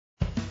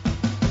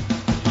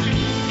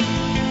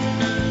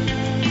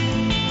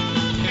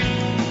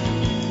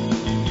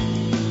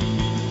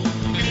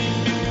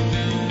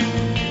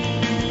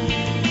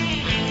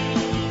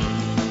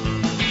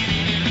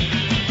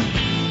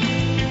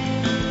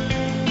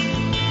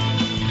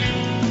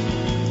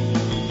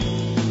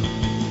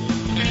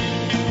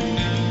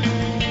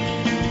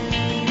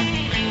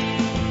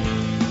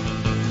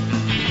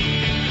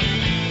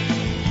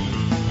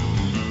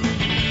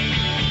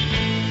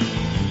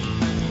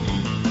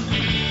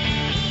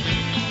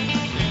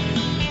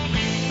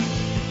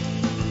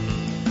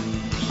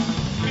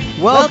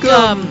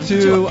Welcome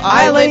to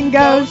Island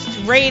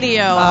Ghost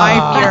Radio.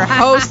 I'm your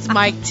host,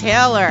 Mike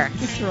Taylor.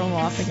 You threw him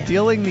off again.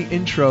 Stealing the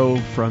intro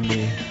from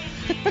me.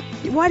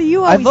 Why do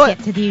you always get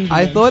to do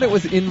I thought it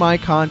was in my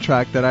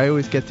contract that I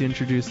always get to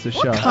introduce the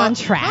show.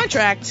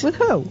 Contract? With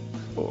who?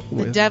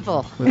 The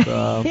devil. With,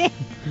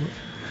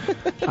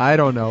 I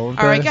don't know. All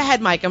right, go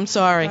ahead, Mike. I'm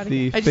sorry.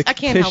 The I can't help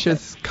it.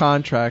 fictitious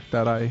contract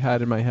that I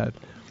had in my head.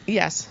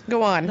 Yes,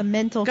 go on. The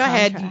mental Go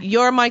contract. ahead.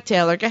 You're Mike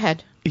Taylor. Go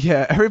ahead.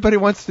 Yeah, everybody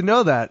wants to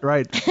know that,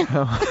 right?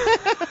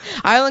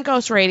 Island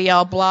Ghost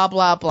Radio, blah,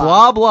 blah, blah.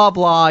 Blah, blah,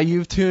 blah.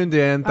 You've tuned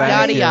in. Thank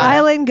Yada, you. yada.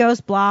 Island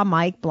Ghost blah,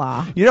 Mike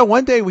blah. You know,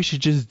 one day we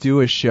should just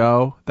do a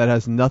show that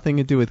has nothing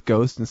to do with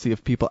ghosts and see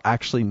if people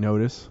actually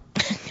notice.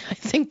 I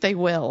think they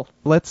will.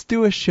 Let's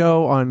do a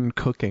show on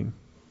cooking.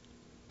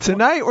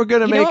 Tonight we're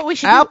going to You know make what we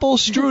should apple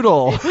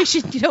strudel. We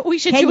should, we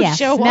should Can do ya a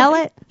show smell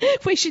on,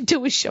 it? We should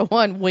do a show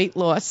on weight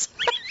loss.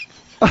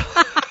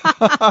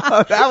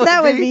 that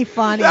would be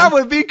funny. That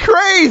would be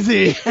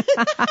crazy.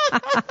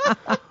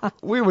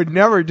 We would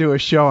never do a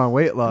show on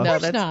weight loss. No,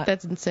 not.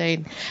 that's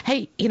insane.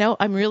 Hey, you know,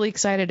 I'm really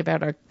excited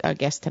about our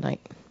guest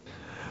tonight.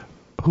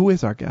 Who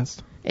is our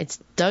guest? It's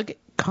Doug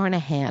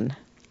Carnahan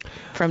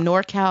from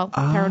NorCal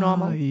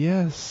Paranormal.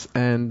 Yes,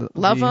 and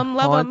Love the him,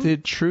 love him.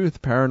 Haunted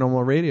Truth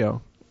Paranormal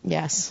Radio.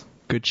 Yes,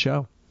 Good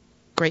show.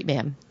 great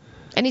man.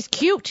 And he's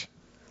cute.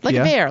 Like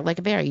Yeah. a bear, like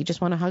a bear. You just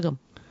want to hug him.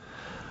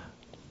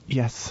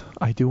 Yes,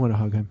 I do want to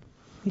hug him.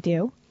 You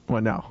do?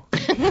 Well, no.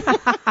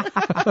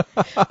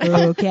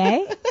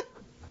 Okay.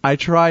 I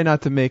try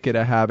not to make it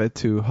a habit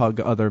to hug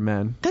other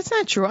men. That's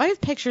not true. I have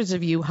pictures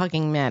of you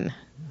hugging men.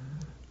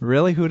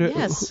 Really?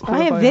 Yes. Who I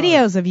have hugged?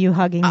 videos of you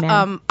hugging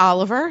men.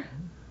 Oliver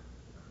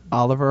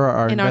Oliver,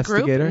 our in our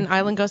group, investigator. in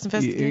Island Ghost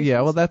Investigation.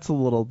 Yeah, well, that's a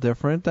little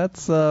different.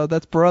 That's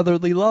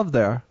brotherly love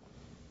there.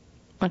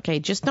 Okay,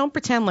 just don't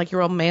pretend like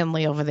you're all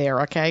manly over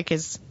there, okay?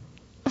 Because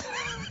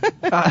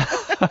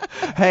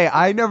Hey,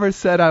 I never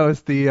said I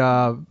was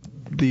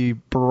the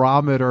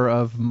barometer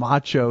of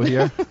macho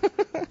here.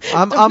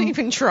 don't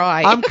even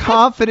try. I'm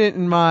confident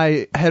in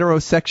my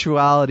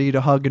heterosexuality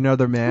to hug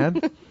another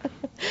man.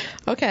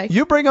 Okay.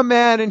 You bring a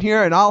man in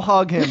here and I'll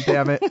hug him,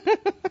 damn it.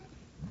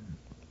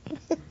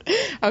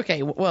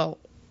 Okay, well,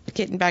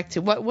 getting back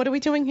to what are we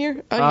doing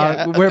here?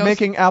 Oh, We're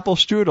making apple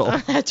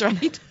strudel. That's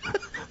right.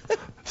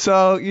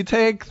 So you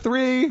take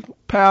 3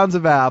 pounds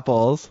of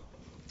apples.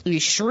 You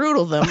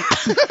strudel them.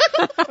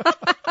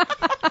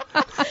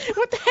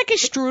 What the heck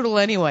is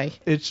strudel anyway?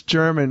 It's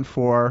German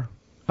for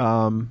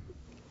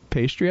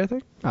pastry, I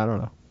think. I don't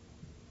know.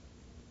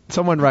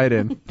 Someone write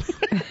in.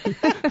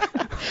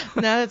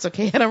 No, that's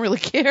okay. I don't really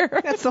care.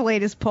 That's the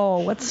latest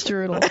poll. What's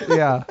strudel?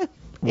 Yeah.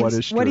 What is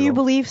strudel? What do you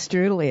believe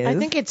strudel is? I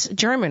think it's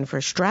German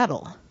for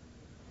straddle.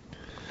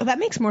 Well, that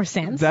makes more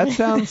sense. That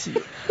sounds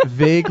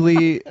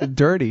vaguely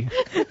dirty.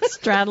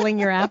 Straddling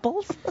your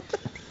apples?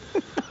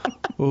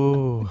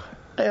 Ooh.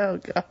 Oh,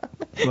 God.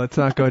 Let's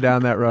not go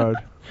down that road.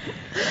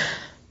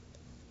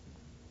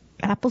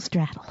 Apple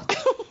straddle.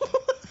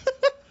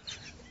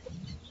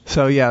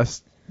 So,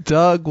 yes,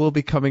 Doug will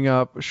be coming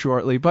up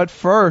shortly. But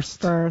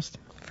first, First.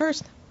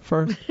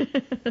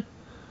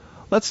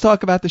 let's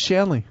talk about the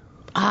Shanley.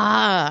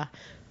 The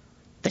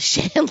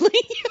Shanley.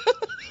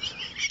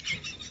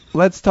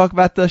 Let's talk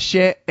about the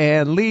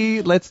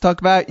Shanley. Let's talk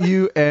about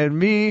you and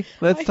me.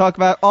 Let's talk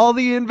about all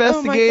the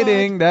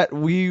investigating that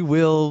we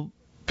will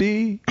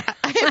be.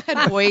 I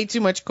had way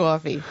too much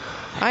coffee.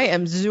 I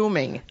am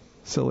zooming.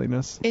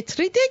 Silliness. It's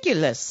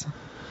ridiculous.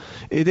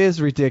 It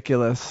is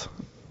ridiculous.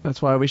 That's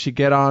why we should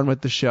get on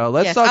with the show.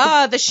 Let's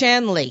talk. The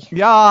Shanley.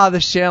 Yeah, the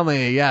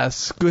Shanley.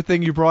 Yes. Good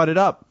thing you brought it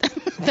up.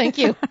 Thank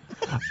you.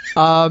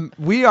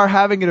 We are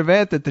having an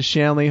event at the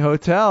Shanley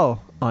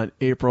Hotel on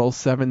April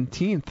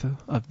 17th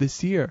of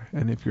this year.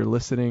 And if you're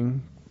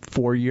listening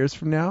 4 years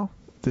from now,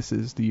 this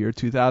is the year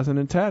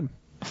 2010.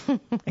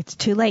 It's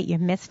too late. You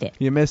missed it.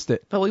 You missed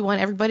it. But we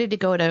want everybody to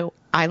go to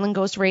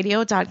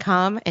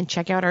islandghostradio.com and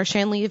check out our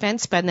Shanley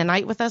event. Spend the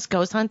night with us,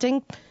 ghost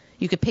hunting.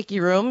 You could pick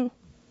your room,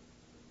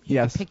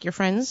 Yes. pick your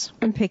friends.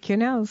 And pick your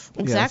nose.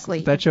 Exactly.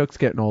 Yes. That joke's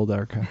getting old,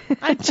 Erica.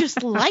 I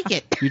just like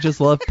it. You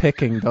just love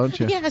picking, don't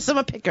you? Yes, I'm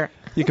a picker.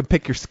 You can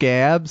pick your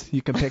scabs.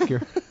 You can pick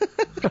your...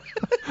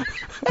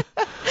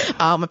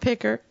 I'm a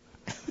picker.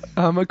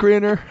 I'm a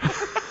grinner.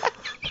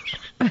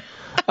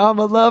 I'm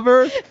a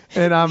lover.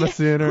 And I'm a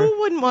sinner. Who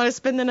wouldn't want to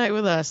spend the night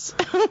with us?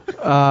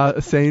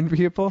 Sane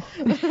people.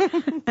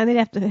 And they'd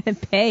have to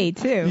pay,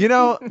 too. You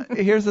know,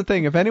 here's the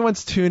thing. If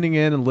anyone's tuning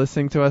in and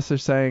listening to us, they're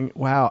saying,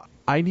 wow,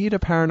 I need a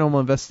paranormal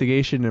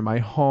investigation in my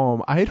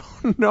home. I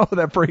don't know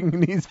that bringing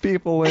these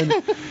people in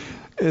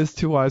is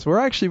too wise. We're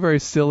actually very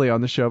silly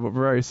on the show, but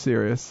we're very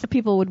serious.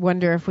 People would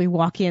wonder if we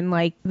walk in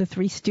like the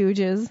Three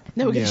Stooges.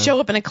 No, we Yeah. can show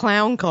up in a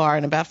clown car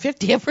and about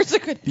 50 of us are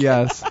going to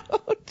Yes,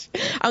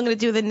 I'm going to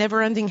do the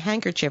never-ending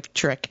handkerchief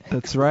trick.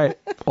 that's right.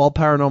 All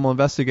paranormal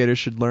investigators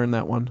should learn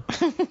that one.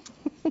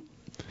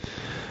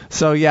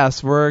 So,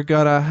 yes, we're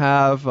going to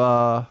have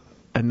a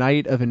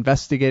night of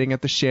investigating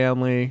at the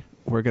Shanley.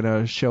 We're going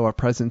to show a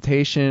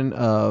presentation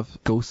of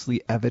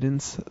ghostly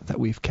evidence that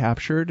we've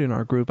captured in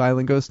our group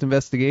Island Ghost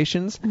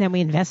Investigations. And then we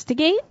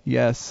investigate?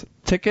 Yes.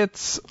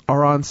 Tickets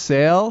are on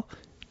sale.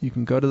 You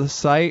can go to the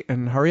site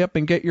and hurry up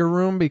and get your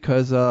room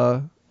because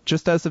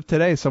just as of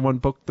today, someone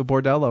booked the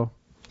Bordello.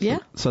 Yeah.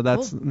 So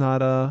that's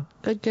not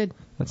Good.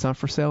 That's not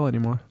for sale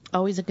anymore.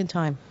 Always a good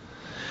time.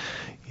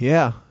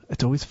 Yeah,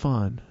 it's always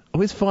fun.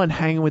 Always fun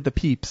hanging with the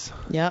peeps.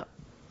 Yep.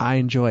 I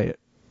enjoy it.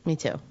 Me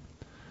too.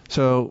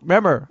 So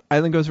remember,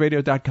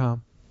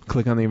 islandghostradio.com.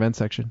 Click on the event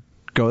section.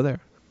 Go there.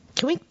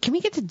 Can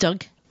we get to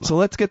Doug? So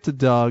let's get to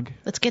Doug.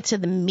 Let's get to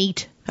the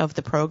meat of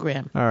the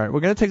program. All right, we're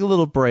going to take a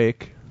little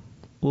break.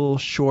 A little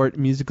short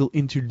musical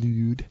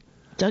interlude.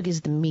 Doug is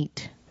the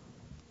meat.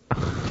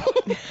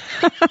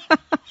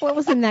 What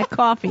was in that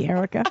coffee,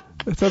 Erica?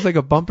 It sounds like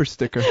a bumper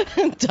sticker.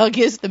 Doug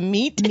is the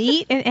meat.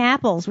 Meat and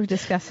apples we're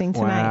discussing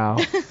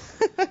tonight.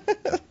 Wow.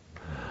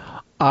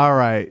 All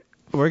right.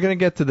 We're going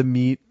to get to the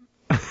meat.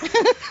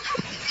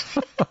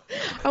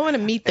 I want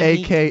to meet the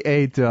meat.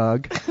 AKA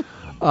Doug.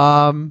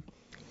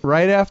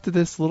 Right after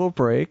this little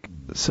break.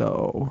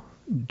 So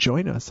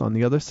join us on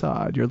the other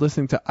side. You're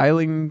listening to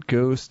Island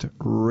Ghost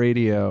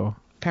Radio.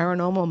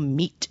 Paranormal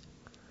meat.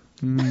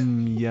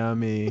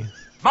 Yummy.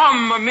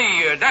 Mamma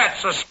mia,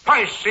 that's a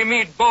spicy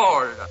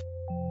meatball.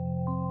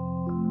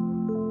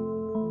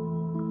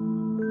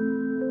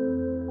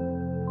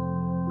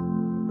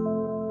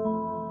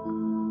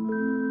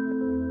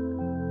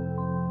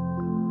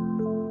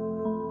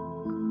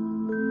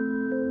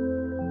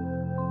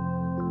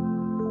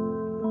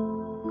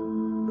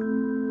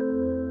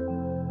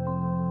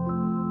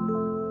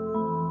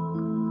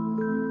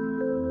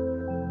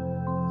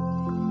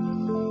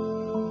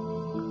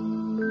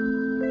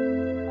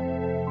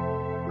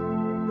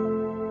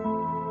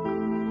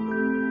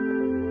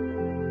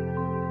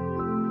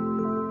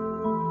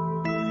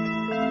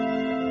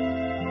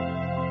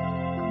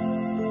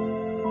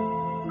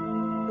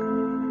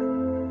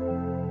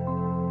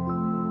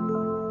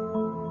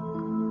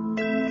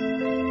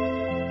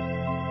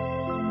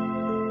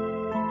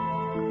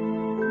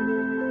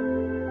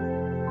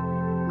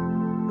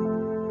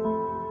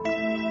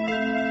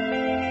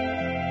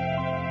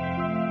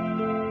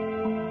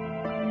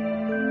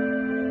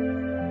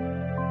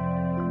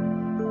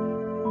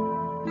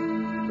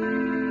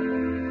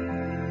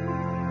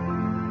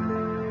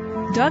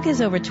 Doug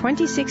has over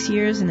 26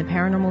 years in the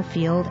paranormal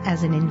field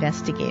as an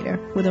investigator,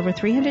 with over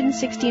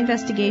 360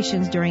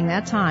 investigations during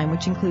that time,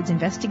 which includes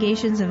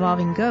investigations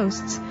involving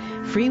ghosts,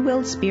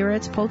 free-willed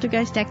spirits,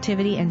 poltergeist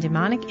activity, and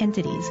demonic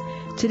entities.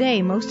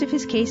 Today, most of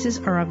his cases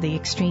are of the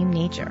extreme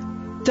nature.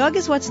 Doug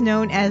is what's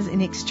known as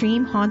an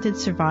extreme haunted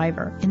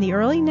survivor. In the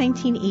early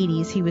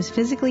 1980s, he was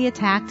physically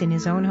attacked in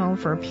his own home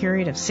for a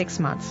period of 6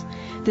 months.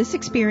 This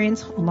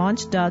experience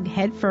launched Doug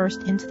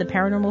headfirst into the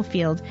paranormal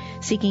field,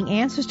 seeking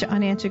answers to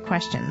unanswered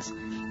questions.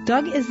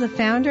 Doug is the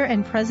founder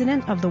and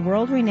president of the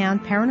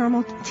world-renowned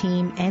paranormal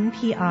team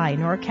NPI,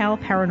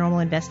 NorCal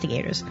Paranormal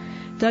Investigators.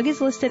 Doug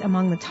is listed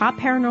among the top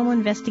paranormal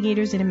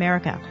investigators in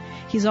America.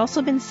 He's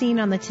also been seen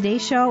on the Today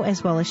Show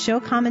as well as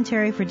show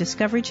commentary for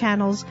Discovery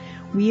Channel's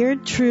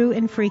Weird, True,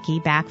 and Freaky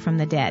Back from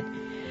the Dead.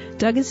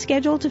 Doug is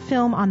scheduled to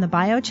film on the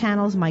Bio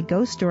Channel's My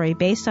Ghost Story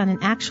based on an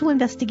actual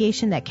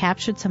investigation that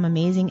captured some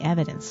amazing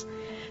evidence.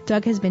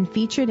 Doug has been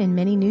featured in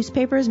many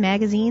newspapers,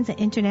 magazines, and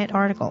internet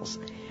articles.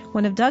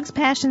 One of Doug's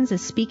passions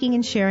is speaking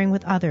and sharing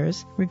with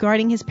others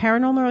regarding his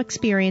paranormal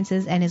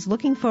experiences and is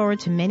looking forward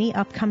to many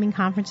upcoming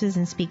conferences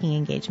and speaking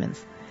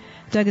engagements.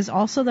 Doug is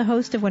also the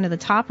host of one of the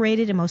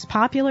top-rated and most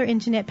popular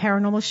internet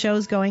paranormal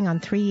shows going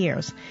on 3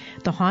 years,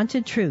 The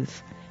Haunted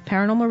Truth,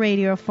 Paranormal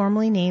Radio,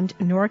 formerly named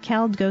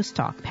NorCal Ghost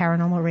Talk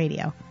Paranormal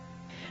Radio.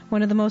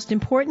 One of the most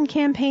important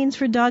campaigns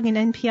for Doug and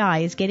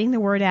NPI is getting the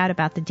word out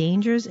about the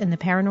dangers in the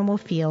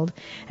paranormal field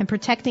and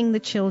protecting the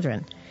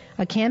children.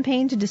 A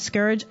campaign to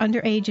discourage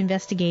underage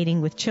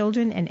investigating with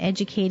children and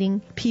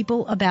educating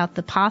people about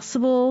the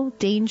possible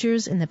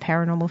dangers in the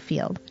paranormal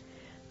field.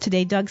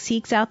 Today, Doug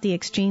seeks out the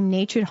extreme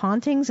natured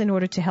hauntings in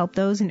order to help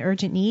those in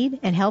urgent need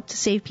and help to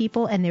save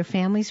people and their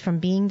families from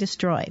being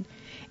destroyed.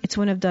 It's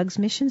one of Doug's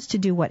missions to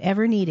do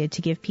whatever needed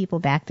to give people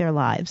back their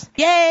lives.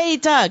 Yay,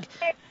 Doug!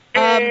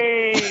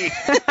 Hey!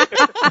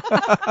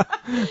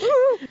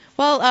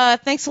 Well,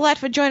 thanks a lot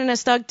for joining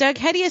us, Doug. Doug,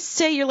 how do you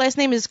say your last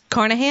name is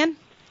Carnahan?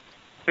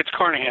 It's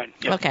Carnahan.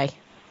 Yep. Okay.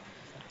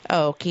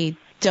 Okie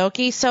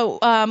dokie. So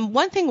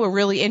one thing we're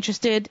really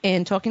interested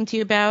in talking to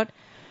you about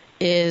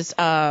is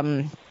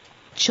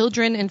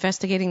children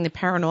investigating the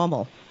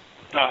paranormal.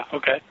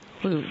 Okay.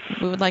 We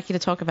would like you to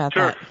talk about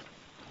Sure. that.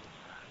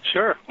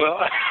 Sure.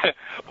 Well,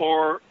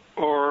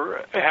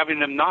 or having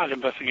them not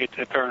investigate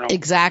the paranormal.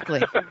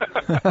 Exactly.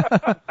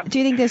 Do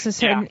you think there's a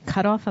certain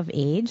cutoff of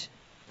age?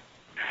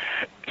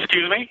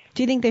 Excuse me?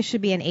 Do you think there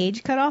should be an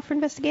age cutoff for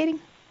investigating?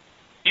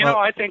 You know,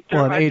 I think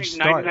I think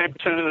start.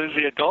 99% of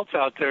the adults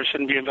out there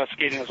shouldn't be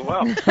investigating as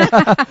well.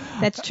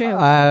 That's true.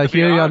 I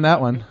hear you on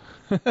that one.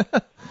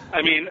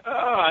 I mean,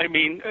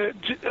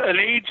 an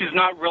age is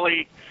not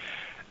really,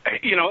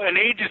 an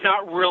age is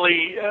not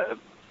really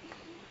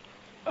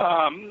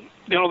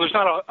there's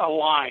not a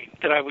line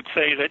that I would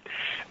say that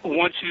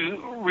once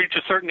you reach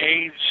a certain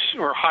age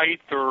or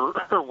height or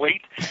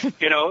weight,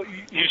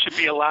 you should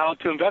be allowed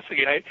to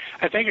investigate.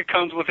 I think it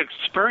comes with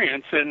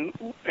experience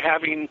and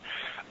having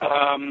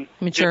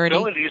maturity.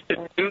 The abilities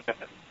to do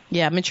that.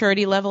 Yeah,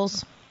 maturity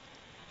levels.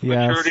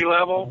 Yes. Maturity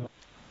level.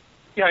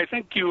 Yeah, I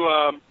think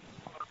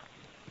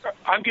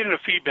I'm getting a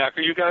feedback.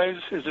 Are you guys?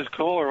 Is this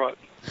cool or what?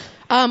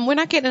 We're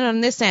not getting it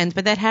on this end,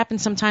 but that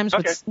happens sometimes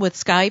with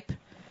Skype.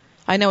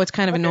 I know it's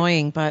kind of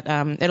annoying, but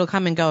it'll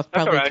come and go.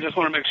 That's all right. I just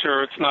want to make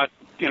sure it's not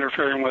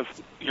interfering with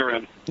your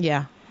end.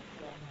 Yeah.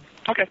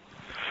 Okay.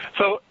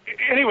 So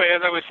anyway,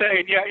 as I was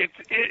saying, yeah,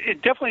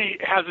 it definitely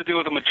has to do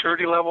with the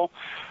maturity level,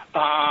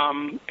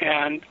 and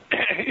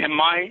in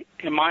my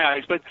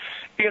eyes. But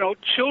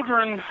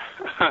children,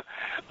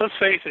 let's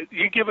face it.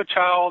 You give a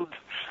child,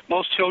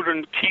 most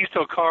children, keys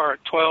to a car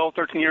at 12,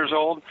 13 years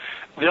old,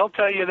 they'll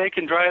tell you they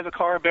can drive the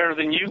car better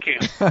than you can.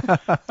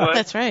 But,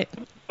 that's right.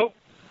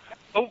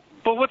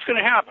 But what's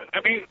going to happen?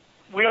 I mean,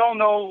 we all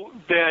know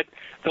that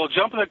they'll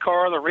jump in the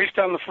car, they'll race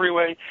down the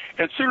freeway,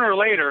 and sooner or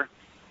later,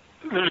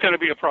 there's going to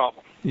be a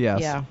problem. Yes.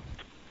 Yeah.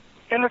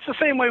 And it's the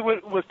same way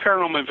with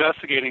paranormal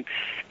investigating.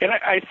 And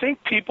I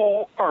think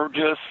people are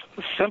just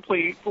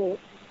simply,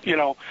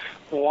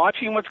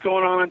 watching what's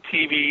going on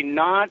TV,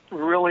 not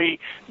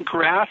really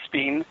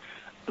grasping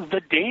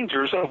the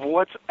dangers of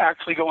what's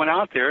actually going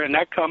out there, and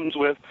that comes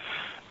with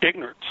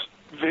ignorance.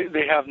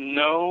 They have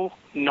no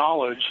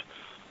knowledge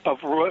of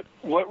what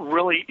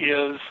really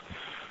is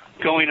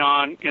going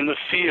on in the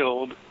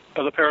field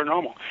of the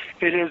paranormal.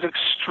 It is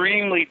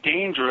extremely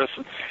dangerous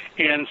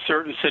in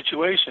certain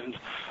situations.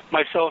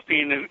 Myself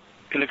being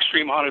an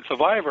extreme haunted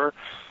survivor,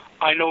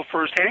 I know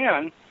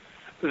firsthand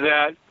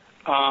that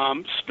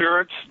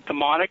spirits,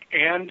 demonic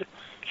and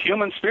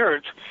human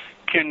spirits,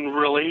 can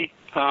really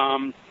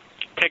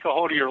take a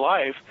hold of your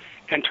life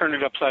and turn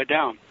it upside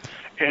down.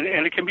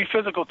 And it can be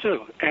physical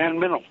too,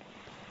 and mental.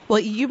 Well,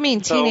 you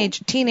mean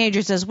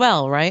teenagers as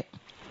well, right?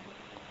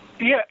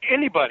 Yeah,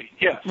 anybody,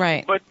 yes.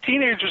 Right. But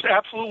teenagers,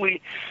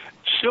 absolutely.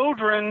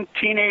 Children,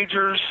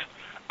 teenagers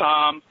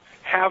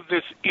have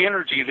this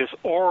energy, this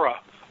aura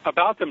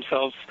about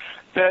themselves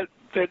that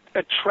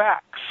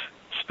attracts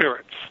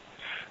spirits.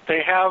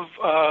 They have,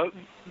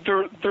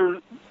 they're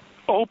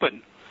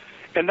open,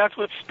 and that's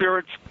what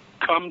spirits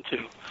come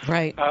to.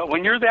 Right.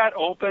 When you're that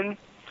open,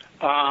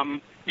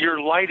 your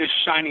light is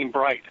shining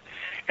bright.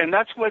 And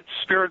that's what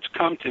spirits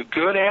come to,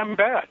 good and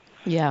bad.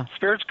 Yeah.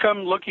 Spirits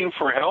come looking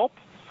for help,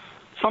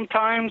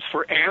 sometimes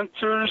for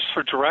answers,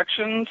 for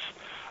directions.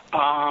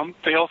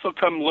 They also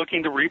come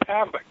looking to reap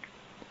havoc.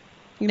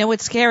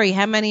 It's scary.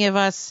 How many of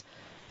us,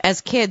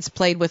 as kids,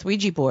 played with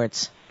Ouija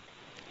boards?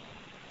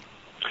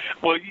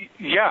 Well,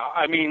 yeah.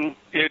 I mean,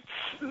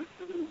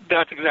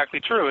 that's exactly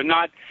true, and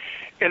not.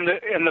 And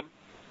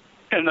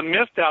the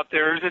myth out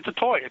there is it's a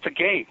toy, it's a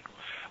game.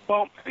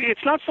 Well,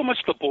 it's not so much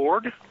the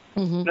board.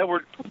 Mm-hmm.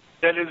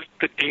 That is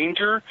the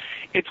danger.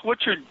 It's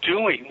what you're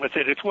doing with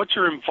it. It's what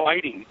you're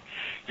inviting.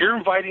 You're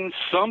inviting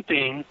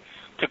something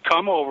to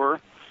come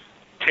over,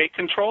 take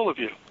control of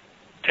you,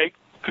 take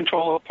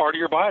control of a part of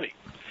your body.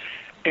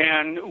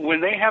 And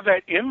when they have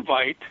that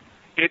invite,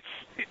 it's,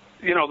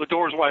 the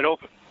door's wide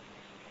open.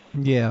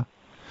 Yeah.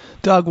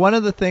 Doug, one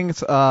of the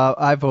things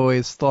I've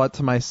always thought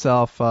to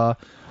myself,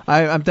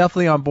 I'm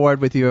definitely on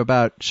board with you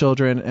about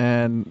children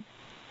and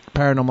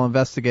paranormal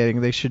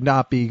investigating. They should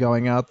not be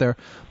going out there.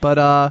 But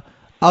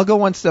I'll go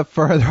one step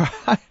further.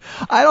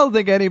 I don't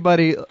think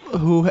anybody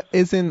who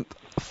isn't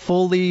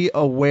fully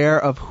aware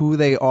of who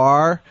they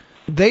are,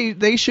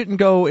 they shouldn't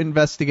go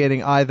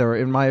investigating either,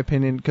 in my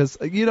opinion, because,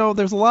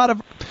 there's a lot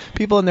of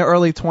people in their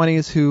early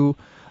 20s who,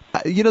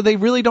 they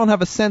really don't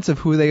have a sense of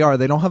who they are.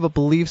 They don't have a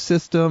belief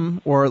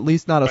system, or at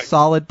least not a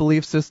solid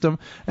belief system.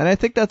 And I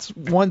think that's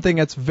one thing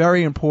that's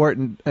very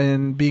important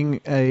in being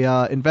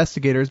a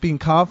investigator, is being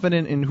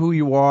confident in who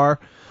you are.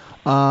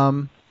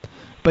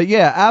 But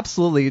yeah,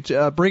 absolutely,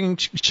 bringing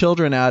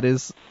children out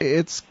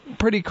it's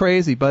pretty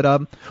crazy.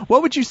 But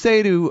what would you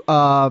say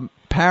to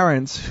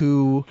parents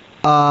who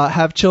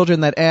have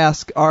children that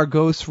ask, "Are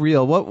ghosts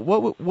real?"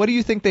 What do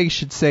you think they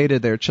should say to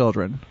their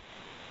children?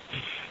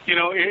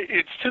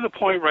 It's to the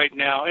point right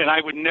now, and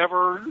I would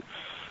never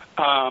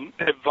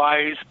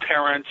advise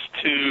parents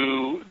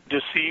to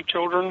deceive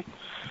children,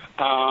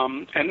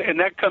 and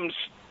that comes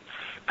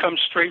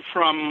straight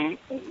from,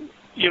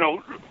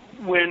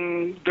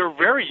 when they're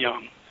very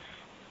young,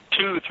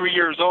 2, 3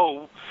 years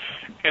old,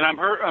 and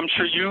I'm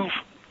sure you've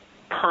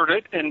heard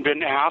it and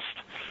been asked,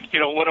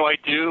 what do I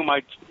do?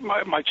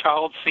 My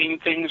child's seeing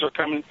things, or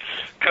coming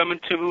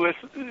to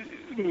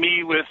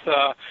me with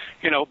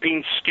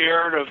being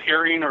scared of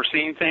hearing or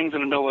seeing things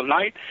in the middle of the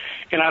night,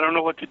 and I don't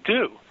know what to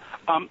do.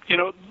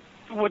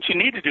 What you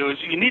need to do is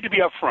you need to be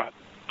upfront.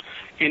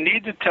 You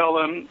need to tell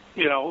them,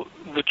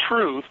 the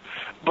truth,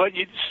 but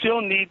you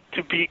still need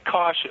to be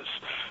cautious.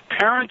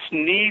 Parents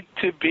need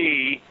to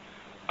be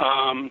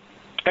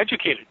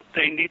educated.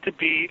 They need to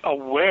be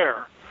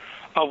aware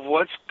of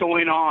what's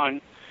going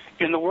on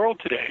in the world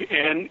today,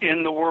 and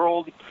in the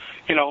world,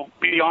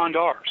 beyond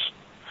ours.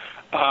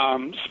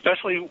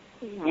 especially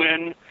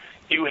when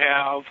you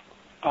have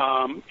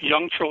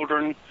young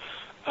children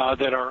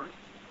that are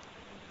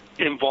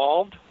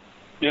involved,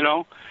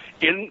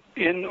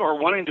 in or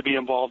wanting to be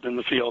involved in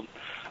the field.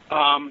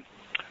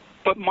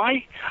 But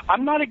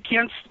I'm not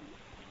against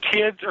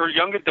kids or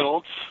young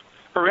adults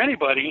or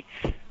anybody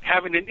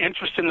having an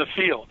interest in the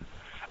field.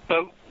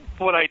 But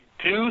what I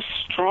do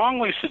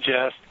strongly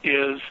suggest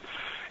is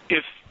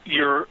if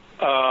you're,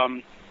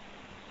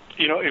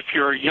 if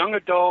you're a young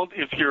adult,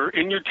 if you're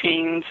in your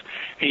teens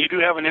and you do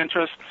have an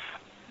interest,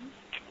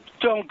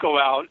 don't go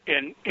out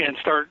and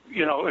start,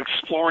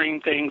 exploring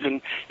things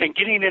and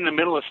getting in the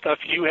middle of stuff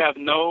you have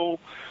no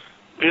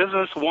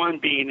business,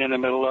 being in the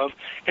middle of,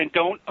 and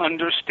don't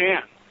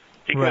understand.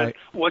 Because Right.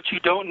 what you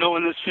don't know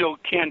in this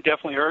field can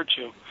definitely hurt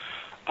you.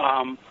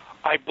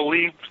 I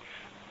believe,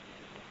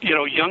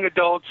 young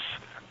adults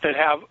that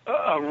have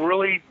a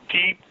really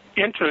deep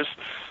interest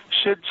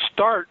should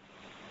start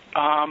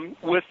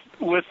with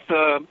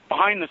the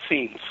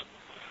behind-the-scenes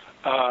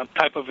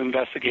type of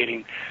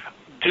investigating,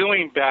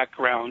 doing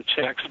background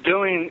checks,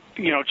 doing,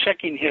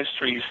 checking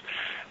histories,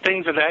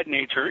 things of that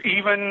nature.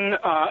 Even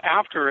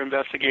after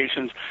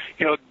investigations,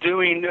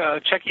 doing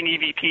checking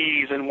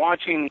EVPs and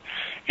watching,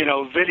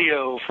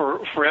 video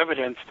for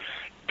evidence.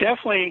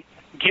 Definitely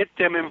get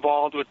them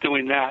involved with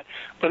doing that.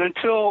 But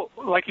until,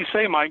 like you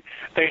say, Mike,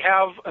 they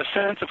have a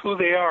sense of who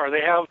they are,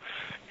 they have,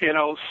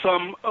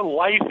 some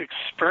life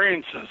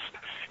experiences,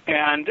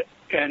 and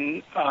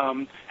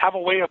have a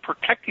way of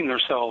protecting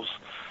themselves.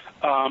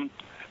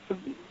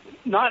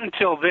 Not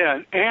until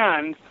then,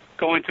 and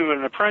going through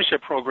an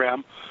apprenticeship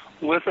program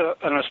with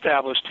an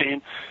established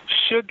team,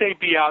 should they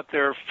be out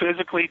there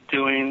physically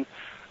doing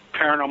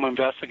paranormal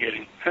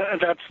investigating.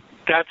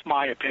 That's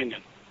my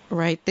opinion.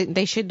 Right.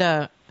 They should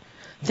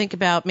think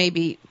about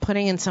maybe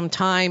putting in some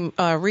time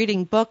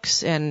reading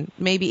books and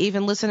maybe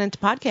even listening to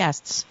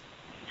podcasts.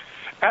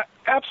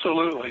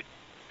 Absolutely.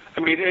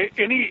 I mean,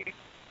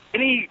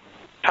 any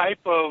type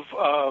of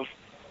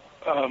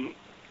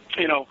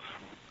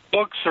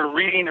books or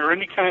reading or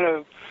any kind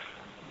of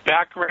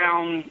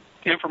background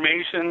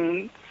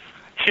information,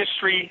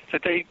 history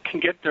that they can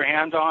get their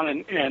hands on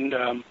and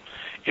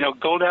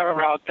go that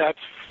route, that's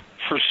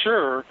for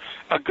sure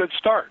a good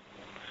start.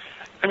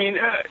 I mean,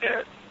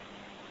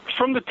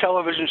 from the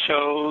television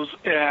shows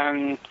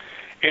and,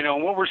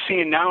 what we're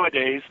seeing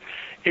nowadays,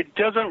 it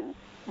doesn't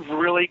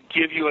really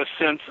give you a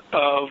sense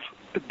of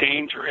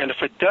danger. And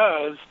if it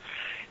does,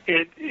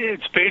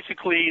 it's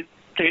basically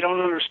they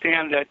don't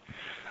understand that,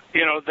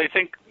 they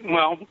think,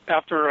 well,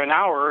 after an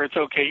hour, it's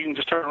okay, you can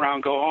just turn around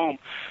and go home.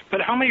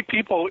 But how many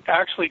people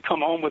actually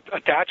come home with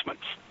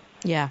attachments?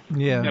 Yeah.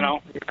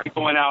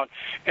 Going out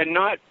and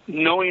not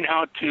knowing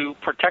how to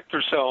protect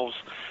themselves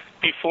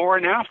before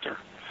and after.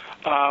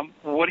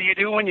 What do you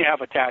do when you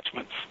have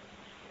attachments?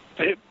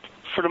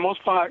 For the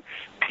most part,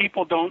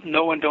 people don't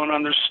know and don't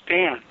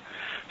understand.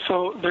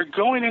 So they're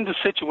going into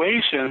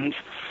situations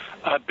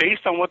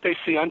based on what they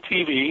see on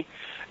TV.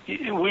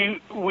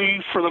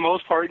 We for the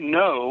most part,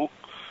 know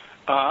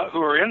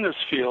who are in this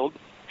field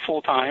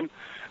full time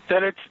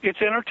that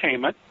it's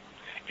entertainment.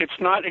 It's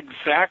not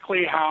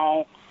exactly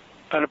how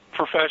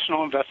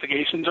professional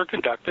investigations are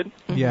conducted.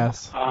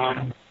 Yes.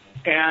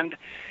 And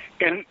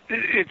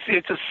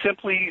it's a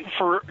simply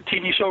for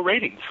TV show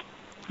ratings.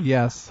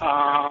 Yes.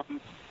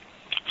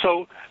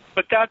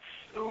 But that's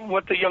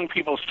what the young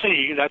people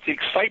see. That's the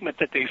excitement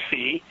that they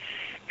see,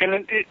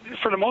 and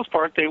for the most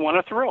part, they want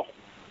a thrill.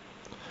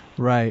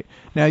 Right.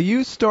 Now,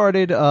 you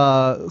started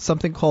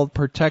something called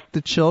Protect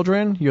the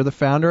Children. You're the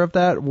founder of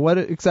that. What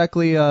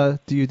exactly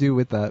do you do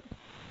with that?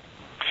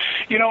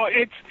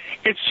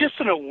 It's just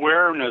an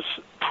awareness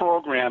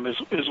program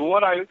is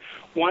what I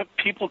want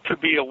people to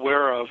be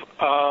aware of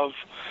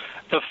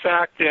the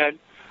fact that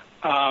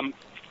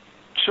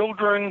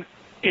children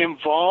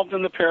involved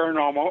in the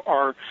paranormal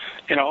are,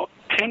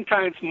 10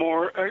 times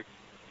more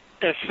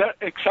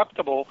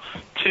acceptable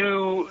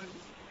to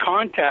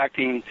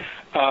contacting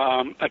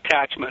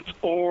attachments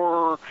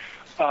or,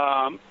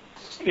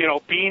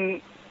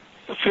 being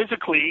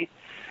physically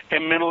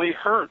and mentally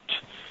hurt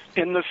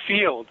in the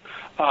field.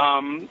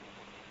 And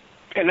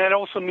that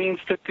also means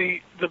that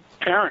the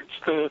parents,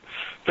 the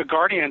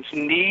guardians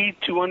need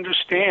to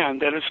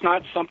understand that it's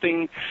not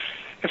something,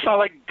 it's not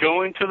like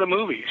going to the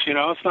movies,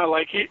 it's not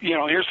like,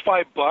 here's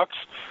 $5,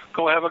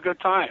 go have a good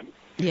time.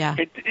 Yeah.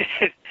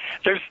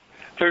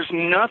 There's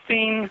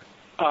nothing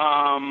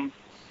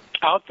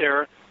out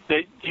there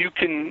that you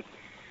can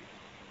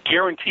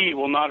guarantee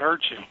will not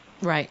hurt you.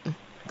 Right.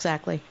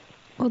 Exactly.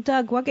 Well,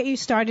 Doug, what got you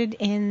started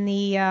in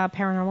the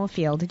paranormal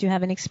field? Did you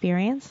have an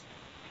experience?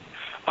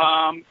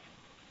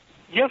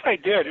 Yes, I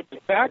did. It was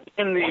back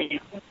in the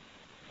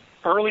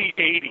early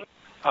 80s,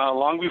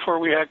 long before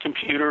we had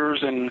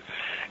computers and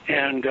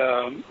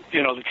the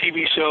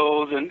TV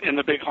shows and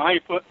the big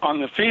hype on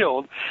the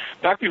field.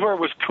 Back before it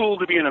was cool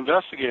to be an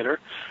investigator,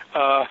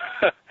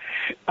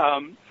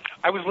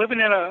 I was living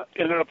in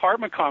an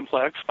apartment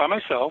complex by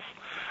myself,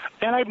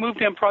 and I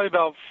moved in probably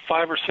about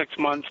 5 or 6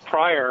 months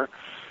prior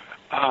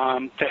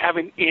to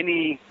having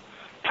any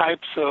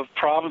types of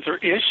problems or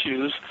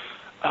issues.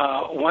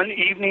 One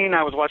evening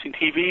I was watching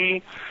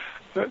TV,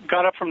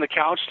 got up from the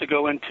couch to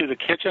go into the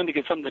kitchen to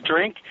get something to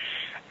drink,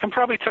 and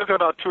probably took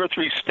about 2 or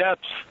 3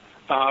 steps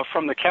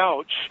from the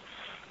couch,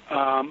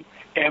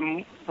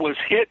 and was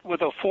hit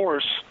with a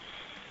force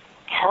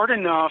hard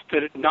enough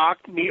that it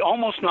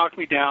almost knocked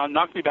me down,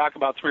 knocked me back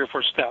about 3 or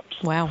 4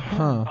 steps. Wow.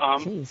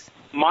 Jeez.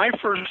 My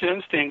first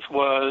instinct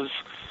was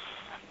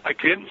I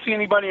couldn't see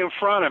anybody in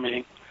front of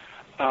me,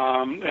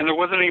 and there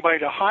wasn't anybody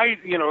to hide.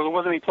 There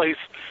wasn't any place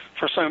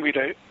for somebody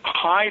to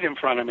hide in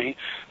front of me.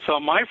 So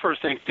my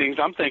first instinct,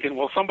 I'm thinking,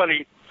 well,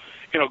 somebody,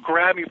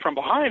 grabbed me from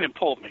behind and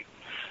pulled me.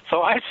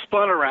 So I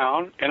spun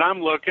around and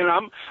I'm looking.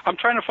 I'm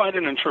trying to find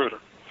an intruder,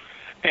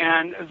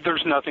 and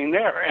there's nothing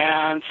there.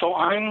 And so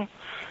I'm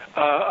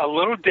a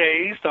little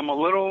dazed. I'm a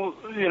little,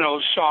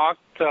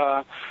 shocked.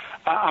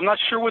 I'm not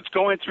sure what's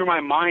going through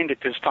my mind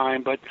at this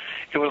time, but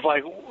it was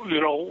like,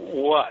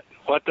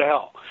 what the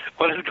hell?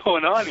 What is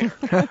going on here?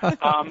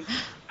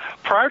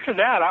 Prior to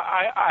that,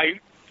 I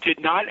did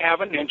not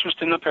have an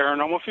interest in the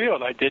paranormal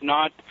field. I did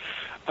not.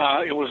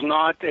 It was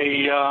not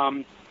it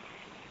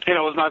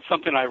was not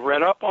something I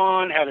read up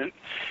on, had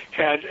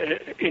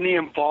any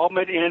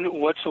involvement in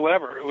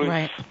whatsoever. It was,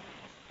 right.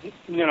 It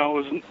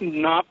was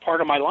not part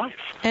of my life.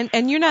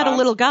 And you're not a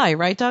little guy,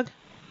 right, Doug?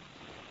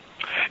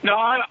 No,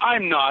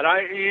 I'm not.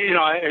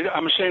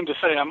 I'm ashamed to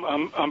say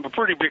I'm a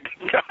pretty big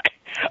guy.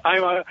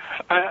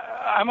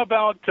 I'm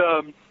about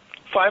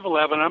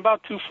 5'11". I'm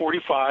about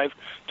 245,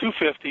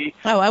 250.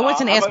 Oh, I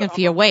wasn't asking for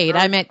your weight.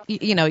 I meant,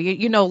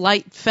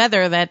 light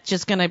feather that's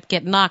just going to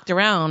get knocked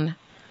around.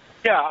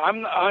 Yeah,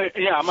 I'm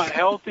a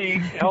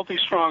healthy,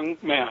 strong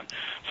man.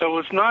 So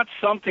it's not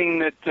something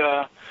that,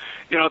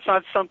 it's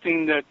not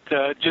something that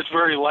just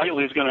very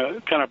lightly is going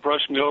to kind of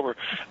brush me over.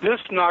 This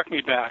knocked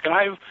me back,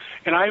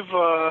 and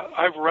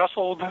I've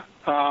wrestled,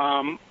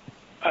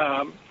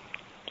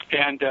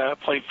 and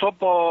played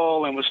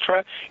football,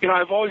 and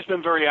I've always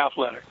been very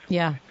athletic.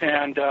 Yeah.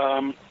 And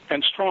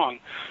strong.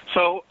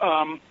 So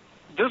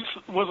this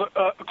was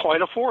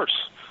quite a force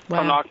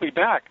to knock me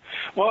back.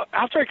 Well,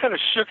 after I kind of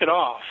shook it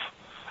off,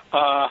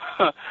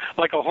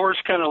 like a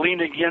horse kind of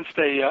leaned against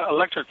a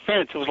electric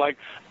fence, it was like,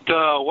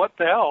 duh, what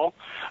the hell?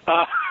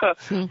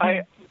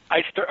 I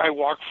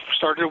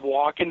started to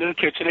walk into the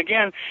kitchen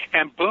again,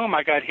 and boom,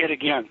 I got hit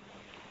again.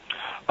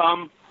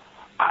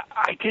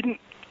 I didn't.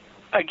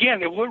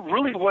 Again, it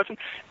really wasn't.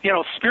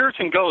 Spirits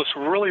and ghosts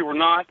really were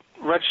not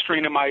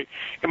registering in my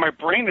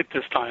brain at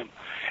this time,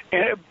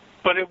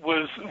 but it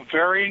was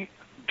very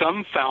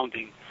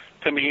dumbfounding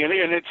to me, and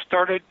I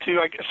started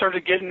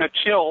getting a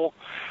chill.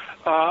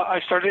 I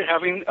started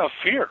having a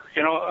fear.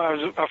 I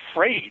was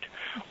afraid.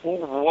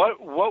 What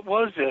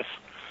was this?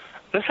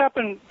 This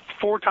happened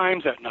 4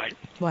 times that night.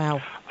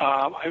 Wow.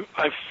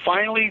 I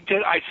finally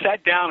did. I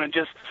sat down and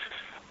just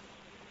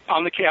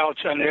on the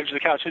couch, on the edge of the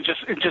couch, and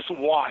just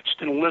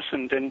watched and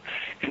listened and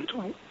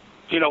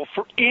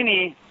for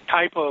any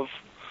type of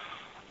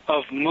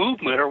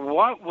movement or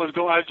what was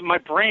going on. My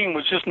brain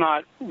was just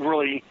not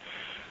really,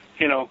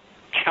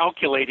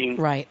 calculating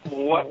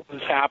what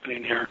was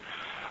happening here.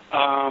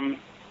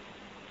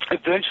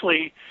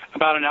 Eventually,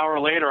 about an hour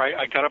later,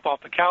 I got up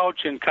off the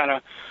couch and kind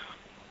of,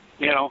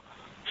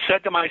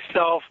 said to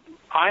myself,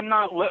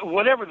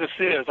 whatever this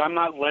is, I'm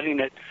not letting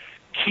it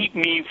keep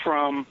me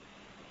from,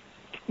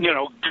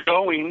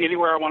 going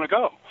anywhere I want to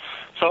go.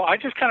 So I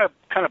just kind of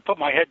put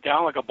my head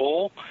down like a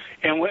bull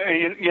and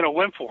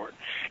went for it.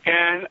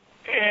 And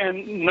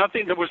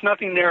nothing, there was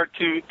nothing there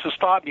to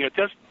stop me at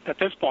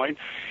this point.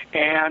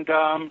 And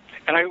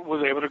I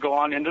was able to go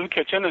on into the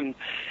kitchen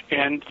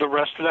and the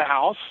rest of the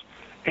house,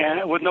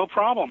 and with no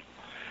problem.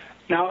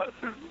 Now,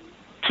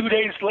 2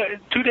 days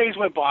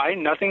went by,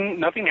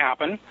 nothing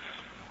happened.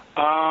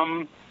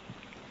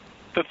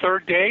 The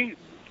third day,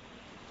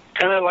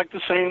 kind of like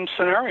the same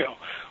scenario.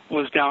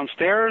 Was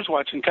downstairs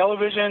watching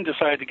television,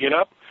 decided to get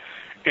up,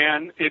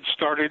 and it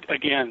started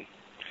again.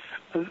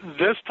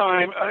 This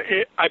time,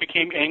 I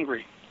became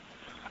angry.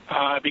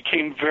 I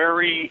became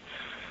very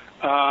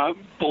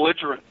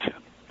belligerent.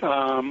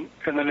 And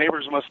the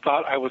neighbors must have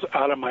thought I was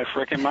out of my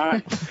frickin'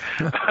 mind,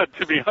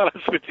 to be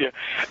honest with you.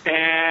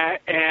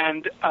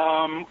 And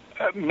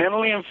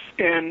mentally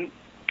and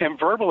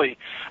verbally,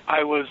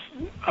 I was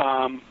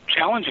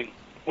challenging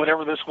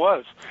whatever this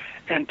was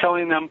and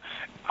telling them,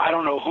 I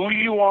don't know who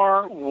you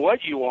are,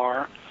 what you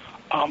are.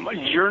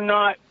 You're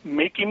not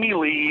making me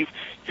leave.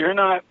 You're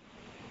not,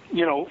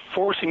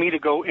 forcing me to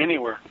go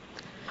anywhere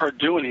or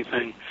do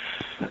anything.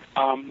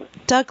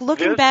 Doug,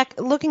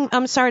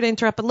 I'm sorry to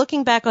interrupt, but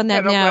looking back on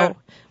that now,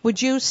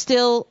 would you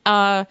still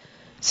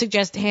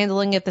suggest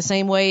handling it the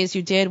same way as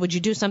you did? Would you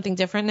do something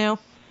different now?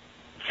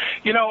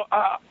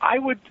 I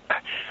would,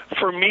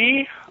 for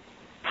me,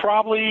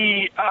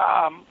 probably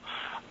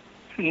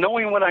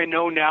knowing what I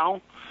know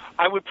now,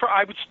 I would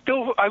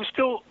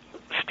still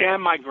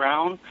stand my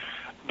ground,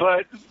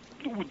 but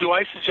do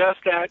I suggest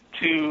that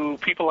to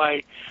people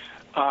I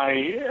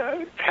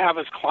have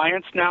as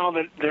clients now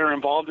that they're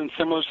involved in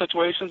similar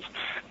situations?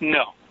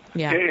 No.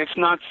 Yeah. It's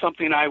not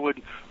something I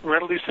would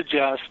readily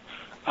suggest.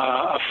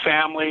 a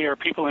family or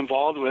people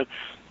involved with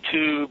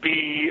to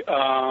be,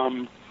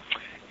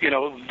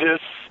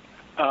 this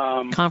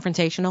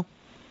confrontational.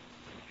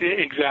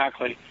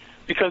 Exactly,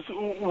 because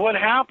what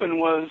happened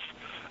was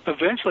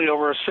eventually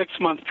over a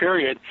 6-month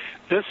period,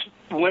 this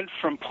went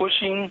from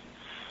pushing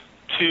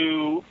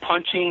to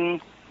punching,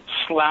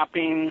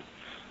 slapping,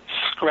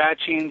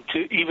 scratching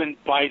to even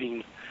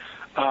biting.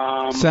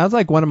 Sounds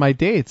like one of my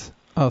dates.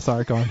 Oh,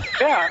 sorry, go on.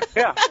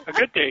 Yeah, a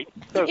good date.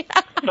 So,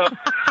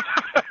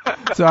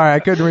 sorry, I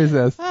couldn't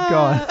resist. Go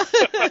on.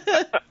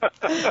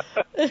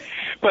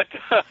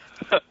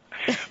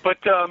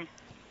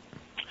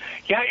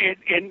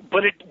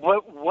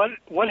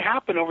 What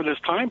happened over this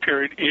time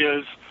period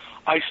is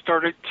I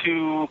started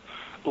to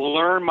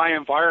learn my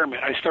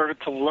environment. I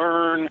started to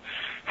learn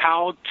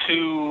how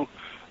to,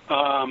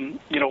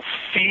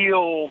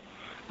 feel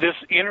this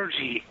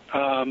energy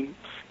kind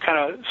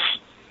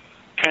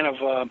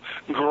of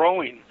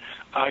growing.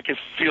 I could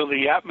feel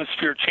the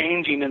atmosphere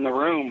changing in the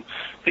room,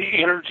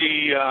 the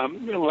energy,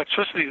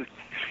 electricity,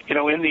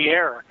 in the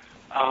air,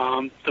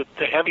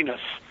 the heaviness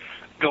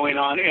going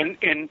on,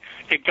 and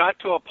it got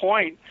to a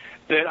point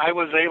that I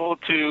was able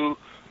to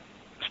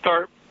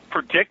start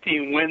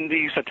predicting when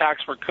these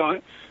attacks were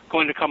going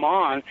to come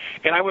on,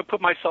 and I would put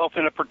myself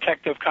in a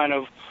protective kind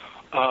of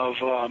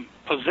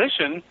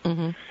position,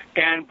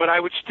 but I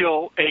would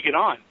still egg it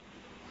on,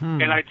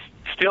 and I'd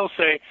still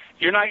say,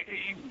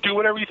 do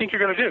whatever you think you're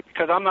going to do,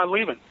 because I'm not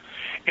leaving,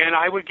 and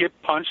I would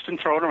get punched and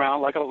thrown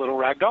around like a little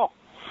rag doll.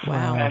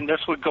 Wow. And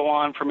this would go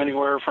on from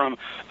anywhere from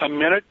a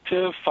minute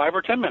to 5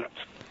 or 10 minutes.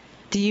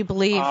 Do you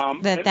believe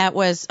that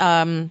was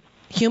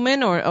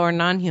human or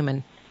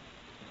non-human?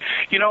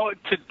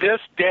 To this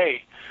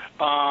day,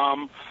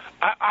 I'm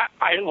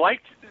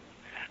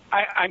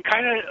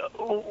kind of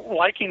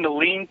liking to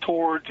lean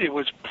towards it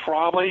was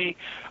probably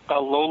a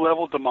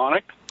low-level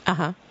demonic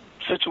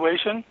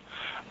situation.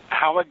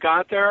 How it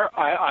got there,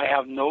 I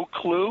have no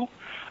clue.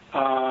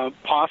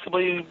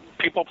 Possibly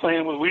people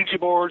playing with Ouija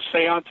boards,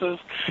 seances.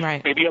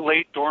 Right. Maybe it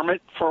lay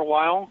dormant for a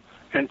while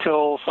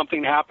until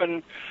something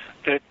happened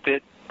that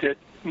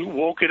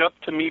woke it up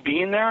to me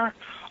being there.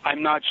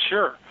 I'm not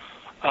sure.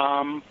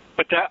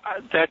 But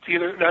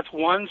that's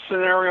one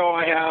scenario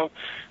I have.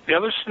 The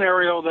other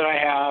scenario that I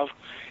have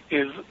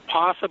is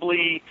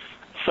possibly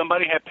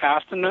somebody had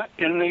passed in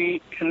the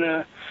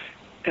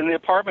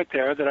apartment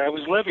there that I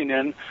was living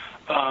in.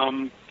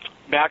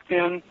 Back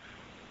then,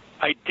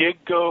 I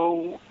did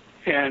go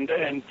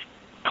and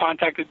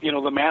contacted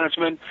the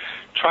management,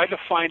 tried to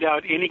find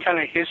out any kind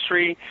of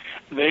history.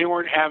 They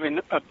weren't having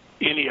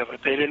any of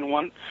it. They didn't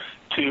want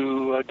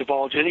to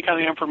divulge any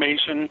kind of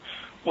information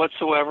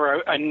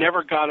whatsoever. I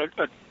never got a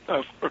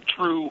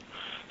true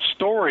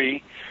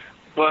story,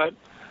 but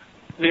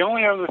the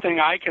only other thing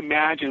I can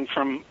imagine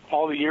from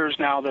all the years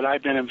now that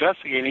I've been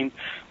investigating,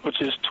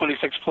 which is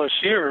 26 plus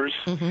years,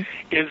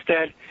 is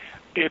that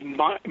it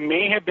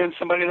may have been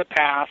somebody that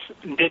passed,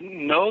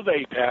 didn't know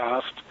they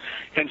passed,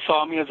 and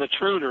saw me as a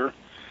intruder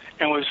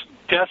and was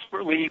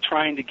desperately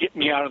trying to get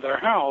me out of their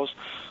house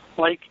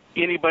like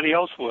anybody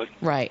else would.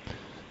 Right.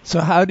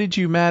 So how did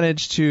you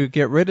manage to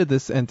get rid of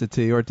this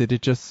entity, or did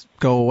it just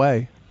go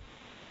away?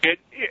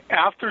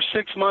 After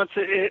 6 months,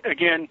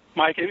 again,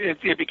 Mike,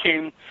 it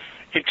became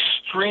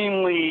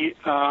extremely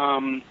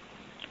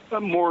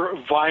more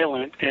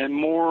violent and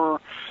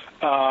more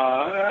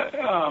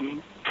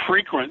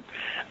frequent.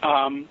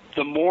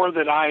 The more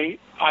that I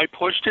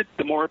pushed it,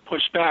 the more it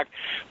pushed back.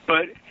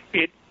 But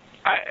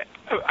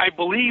I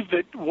believe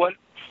that what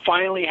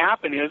finally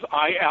happened is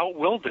I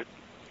outwilled it.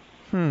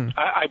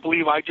 I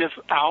believe I just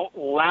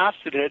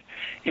outlasted it.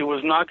 It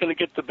was not going to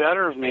get the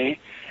better of me,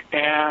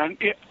 and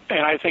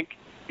I think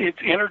its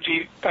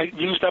energy, I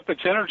used up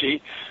its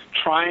energy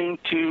trying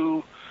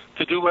to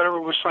do whatever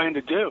it was trying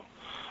to do.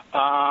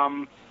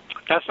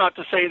 That's not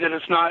to say that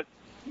it's not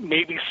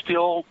maybe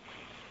still,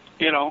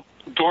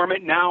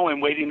 dormant now and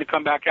waiting to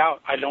come back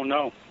out. I don't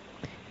know.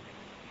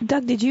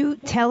 Doug, did you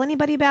tell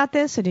anybody about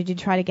this, or did you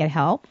try to get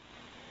help?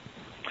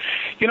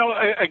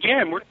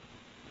 Again,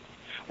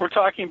 we're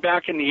talking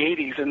back in the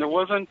 80s, and there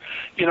wasn't,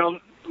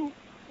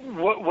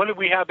 what did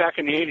we have back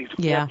in the 80s?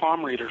 We had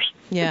palm readers.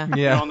 Yeah.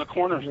 On the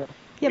corners.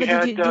 Yeah,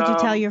 but did you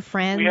tell your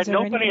friends? We had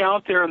nobody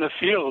out there in the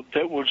field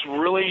that was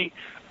really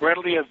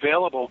readily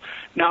available.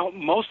 Now,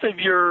 most of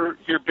your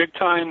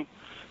big-time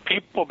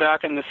people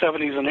back in the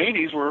 70s and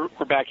 80s were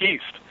back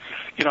east.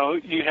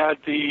 You had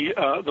the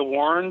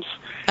Warrens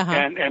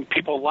and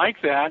people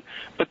like that,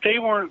 but they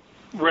weren't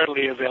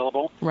readily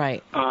available.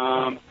 Right.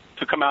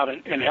 To come out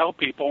and help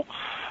people.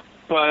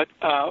 But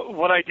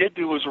what I did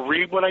do was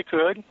read what I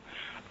could.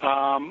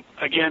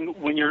 Again,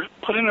 when you're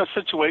put in a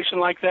situation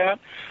like that,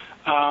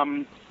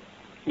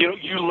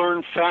 you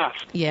learn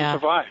fast to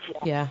survive.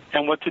 Yeah.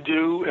 And what to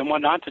do and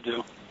what not to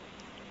do.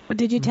 Well,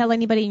 did you tell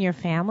anybody in your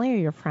family or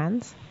your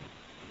friends?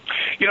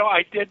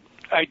 I did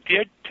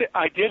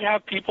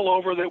have people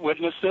over that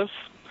witnessed this.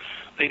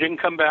 They didn't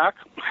come back.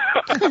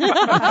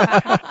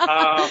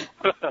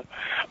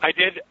 I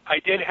did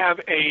have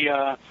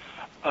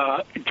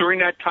during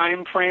that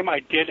time frame, I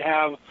did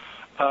have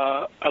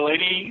a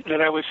lady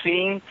that I was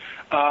seeing.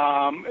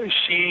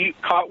 She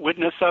caught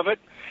witness of it,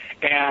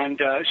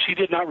 and she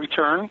did not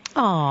return.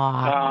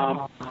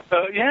 Aww.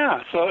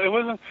 So it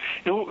wasn't.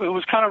 It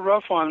was kind of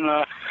rough on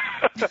on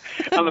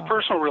the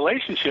personal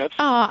relationships.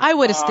 I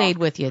would have stayed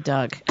with you,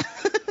 Doug.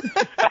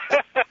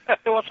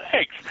 Well,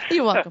 thanks.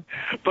 You're welcome.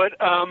 But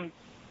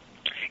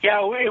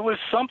it was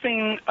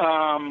something.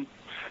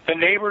 The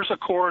neighbors,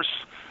 of course,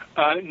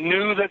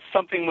 knew that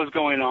something was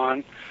going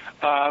on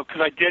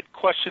because I did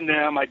question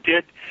them. I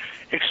did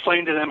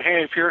explain to them,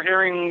 hey, if you're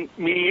hearing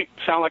me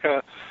sound like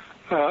a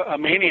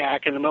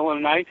maniac in the middle of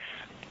the night,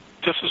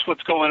 this is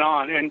what's going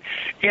on. And,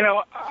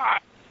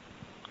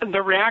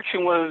 the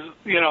reaction was,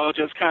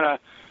 just kind of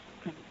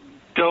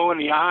doe in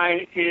the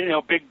eye,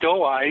 big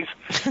doe eyes,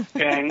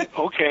 and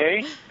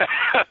okay.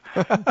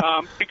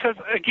 Because,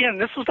 again,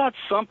 this was not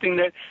something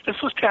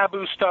this was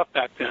taboo stuff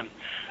back then.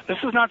 This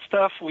is not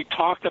stuff we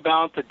talked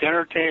about at the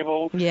dinner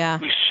table. Yeah.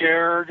 We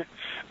shared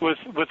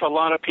with a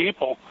lot of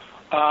people.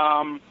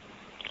 And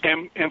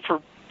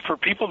for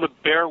people to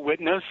bear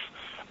witness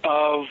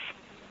of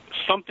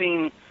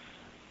something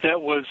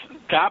that was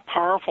that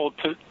powerful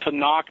to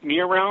knock me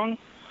around,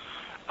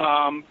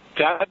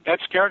 that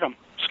scared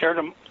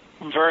them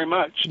very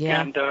much.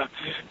 Yeah. And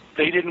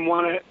they didn't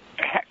want to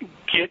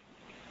get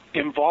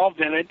involved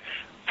in it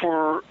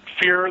for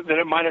fear that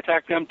it might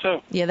attack them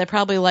too. Yeah, they're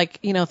probably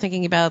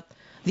thinking about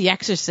The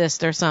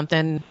Exorcist or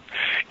something.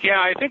 Yeah,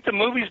 I think the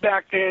movies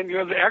back then,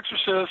 The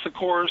Exorcist, of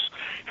course,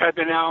 had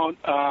been out.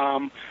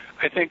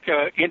 I think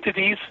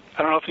Entities.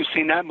 I don't know if you've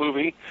seen that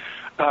movie,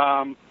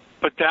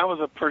 but that was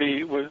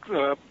with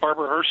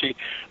Barbara Hershey.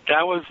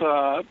 That was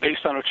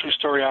based on a true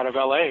story out of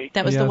L.A.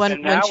 That was the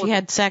one when she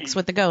had sex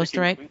with the ghost,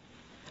 right?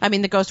 I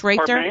mean, the ghost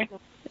raped her.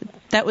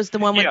 That was the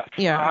one with.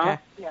 Yeah.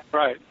 Okay.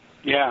 Right.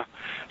 Yeah.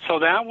 So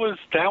that was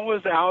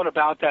out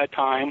about that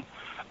time.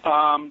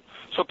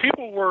 So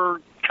people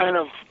were kind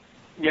of,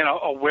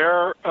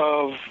 aware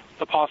of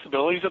the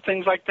possibilities of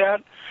things like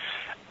that,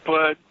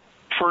 but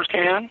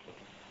firsthand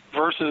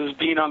versus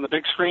being on the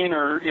big screen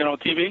or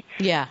TV.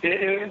 Yeah.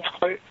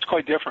 It's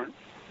quite different.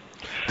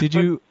 Did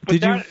you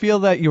feel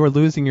that you were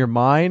losing your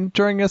mind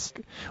during this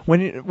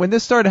when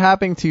this started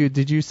happening to you?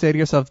 Did you say to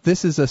yourself,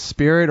 "This is a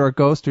spirit or a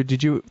ghost," or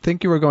did you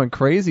think you were going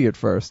crazy at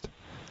first?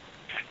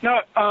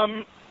 No,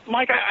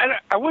 Mike,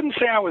 I wouldn't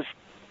say I was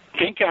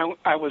thinking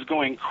I was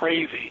going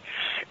crazy,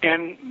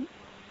 and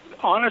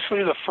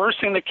honestly, the first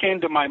thing that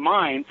came to my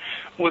mind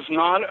was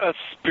not a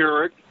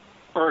spirit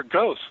or a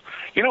ghost.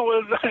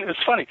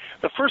 It's funny.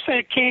 The first thing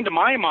that came to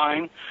my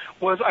mind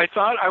was I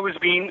thought I was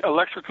being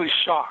electrically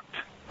shocked.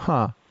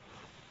 Huh.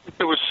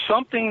 There was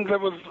something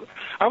that was.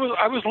 I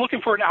was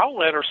looking for an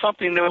outlet or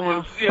something that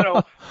was,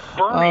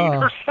 burning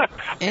or something.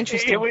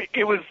 Interesting.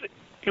 It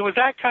was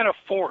that kind of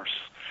force.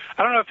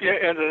 I don't know if you,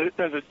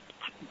 as a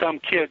dumb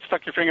kid,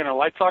 stuck your finger in a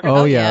light socket.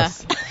 Oh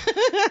yes.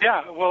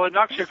 Yeah. Well, it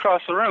knocks you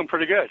across the room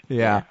pretty good.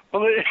 Yeah.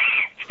 Well,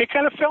 it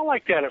kind of felt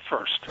like that at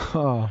first.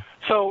 Oh.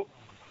 So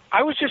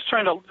I was just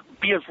trying to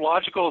be as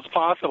logical as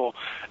possible,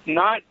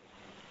 not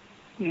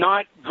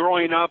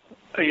growing up,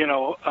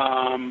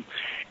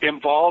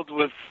 involved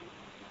with,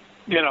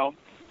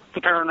 the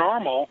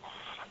paranormal.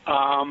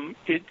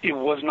 It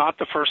was not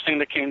the first thing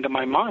that came to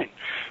my mind.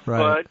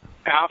 Right. But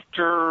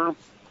after,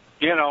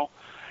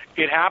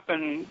 it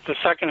happened the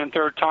second and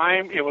third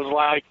time, it was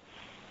like,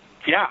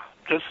 yeah,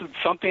 this is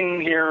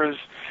something here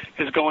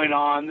is going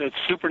on. It's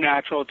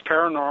supernatural. It's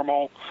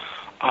paranormal.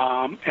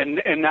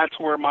 And that's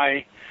where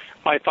my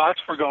thoughts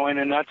were going,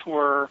 and that's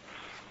where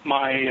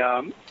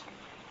my,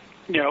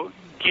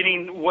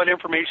 getting what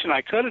information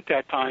I could at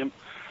that time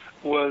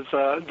was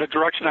the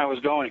direction I was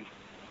going.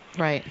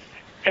 Right.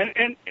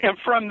 And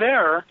from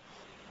there,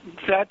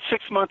 that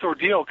 6-month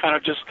ordeal kind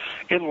of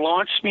it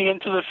launched me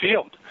into the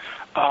field.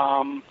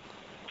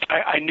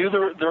 I knew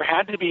there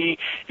had to be,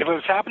 if it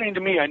was happening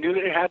to me, I knew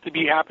that it had to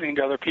be happening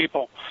to other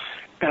people.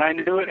 And I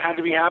knew it had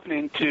to be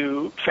happening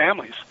to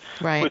families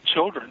with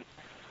children.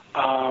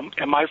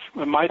 And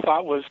my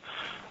thought was,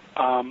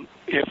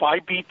 if I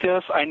beat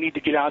this, I need to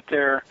get out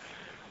there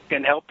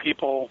and help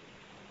people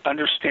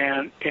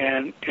understand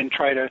and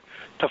try to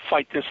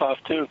fight this off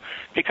too,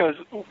 because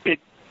it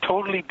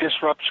totally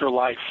disrupts your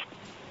life.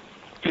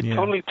 It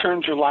totally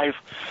turns your life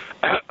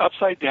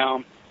upside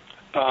down,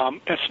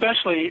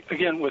 especially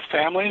again with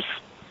families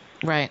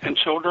and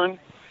children.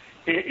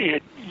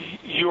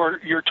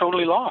 You're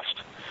totally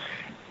lost,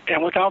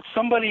 and without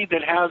somebody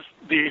that has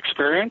the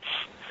experience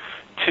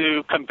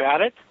to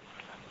combat it,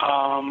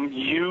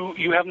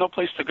 you have no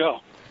place to go.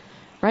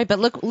 Right, but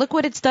look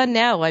what it's done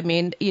now. I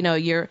mean,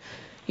 you're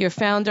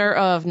founder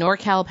of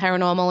NorCal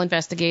Paranormal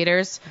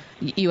Investigators.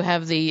 You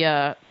have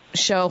the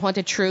show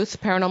Haunted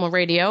Truth Paranormal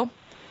Radio,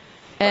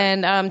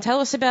 and tell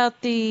us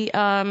about the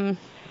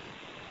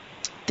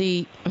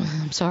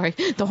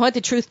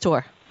Haunted Truth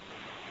Tour.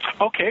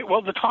 Okay,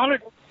 well, the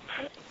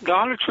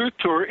Haunted Truth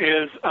Tour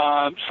is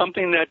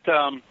something that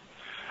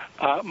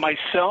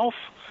myself,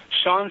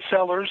 Sean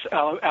Sellers,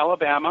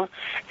 Alabama,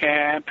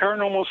 and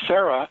Paranormal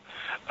Sarah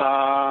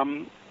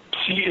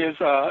she is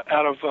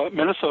out of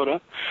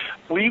Minnesota.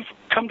 We've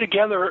come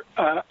together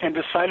and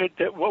decided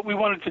that what we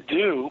wanted to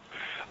do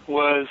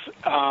was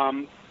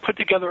put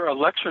together a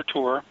lecture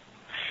tour,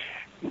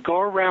 go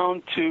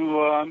around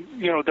to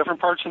different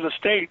parts of the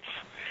states,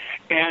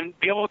 and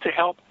be able to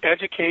help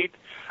educate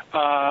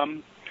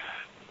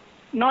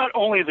not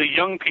only the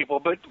young people,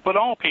 but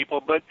all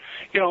people, but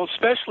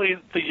especially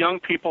the young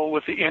people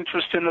with the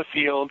interest in the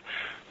field,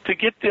 to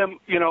get them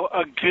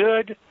a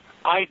good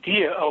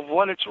idea of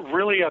what it's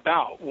really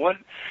about. What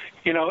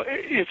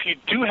if you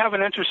do have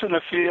an interest in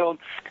the field,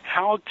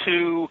 how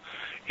to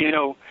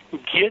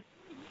get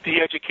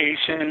the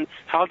education,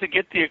 how to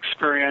get the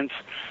experience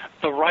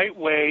the right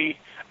way,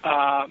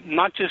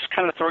 not just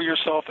kind of throw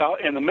yourself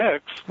out in the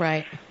mix,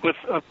 right, with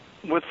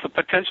the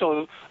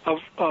potential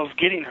of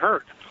getting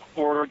hurt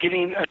or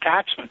getting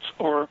attachments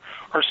or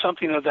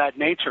something of that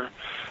nature.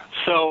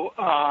 So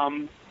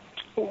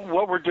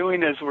what we're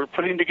doing is we're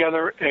putting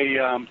together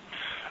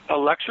a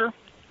lecture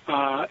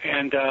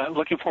and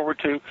looking forward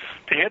to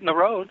hitting the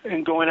road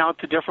and going out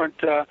to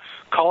different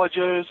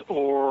colleges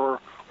or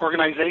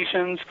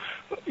organizations,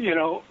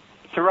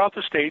 throughout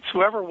the states.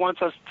 Whoever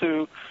wants us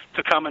to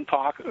come and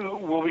talk,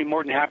 we'll be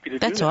more than happy to do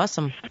that. That's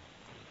awesome.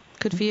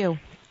 Good for you.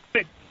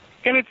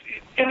 And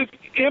it's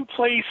in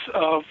place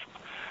of,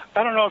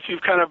 I don't know if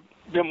you've kind of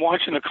been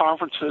watching the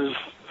conferences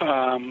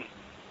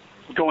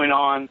going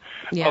on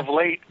of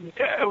late.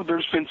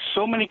 There's been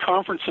so many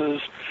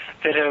conferences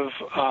that have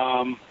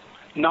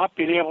not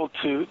been able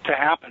to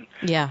happen.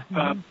 Yeah.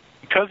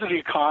 Because of the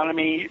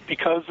economy,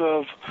 because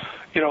of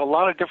a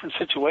lot of different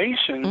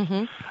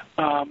situations.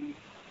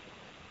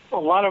 A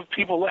lot of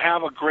people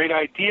have a great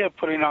idea of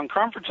putting on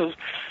conferences,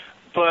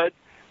 but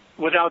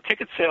without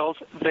ticket sales,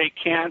 they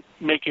can't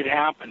make it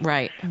happen.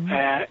 Right.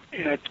 And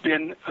it's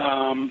been,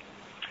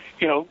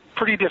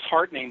 pretty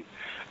disheartening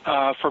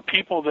for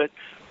people that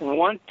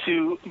want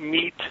to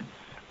meet,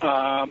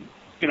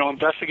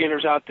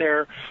 investigators out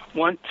there,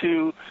 want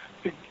to,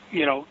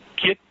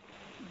 get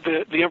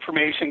the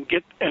information,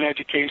 get an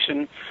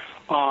education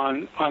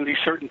on these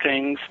certain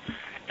things,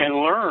 and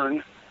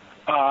learn.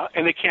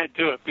 And they can't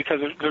do it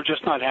because they're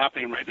just not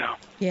happening right now.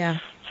 Yeah.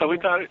 So we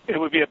thought it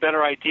would be a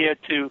better idea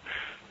to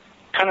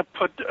kind of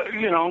put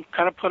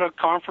a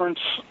conference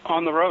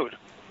on the road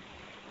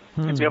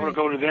and be able to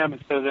go to them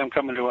instead of them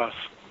coming to us.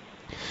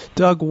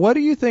 Doug, what do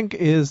you think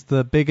is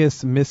the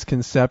biggest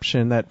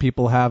misconception that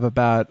people have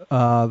about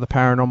the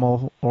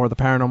paranormal or the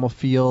paranormal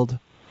field?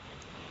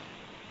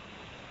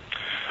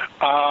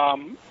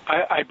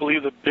 I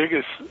believe the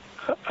biggest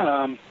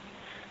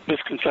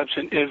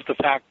misconception is the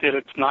fact that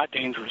it's not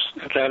dangerous,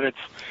 that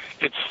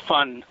it's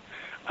fun,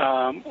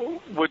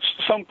 which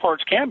some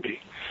parts can be.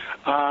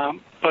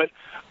 But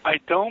I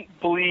don't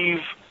believe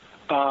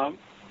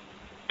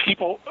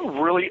people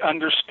really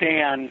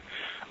understand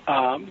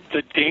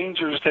the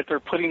dangers that they're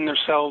putting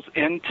themselves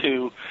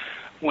into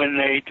when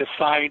they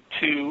decide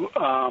to,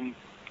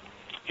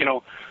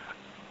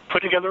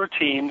 put together a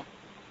team,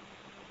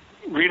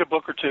 read a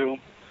book or two,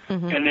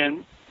 and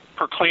then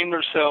proclaim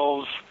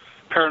themselves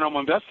paranormal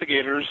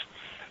investigators,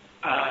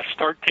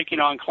 start taking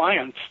on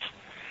clients,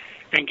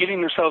 and getting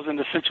themselves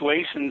into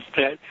situations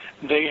that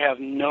they have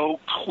no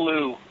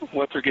clue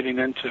what they're getting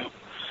into.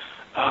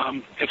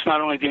 It's not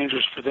only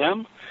dangerous for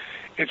them,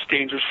 it's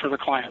dangerous for the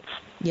clients.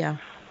 Yeah.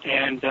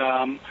 And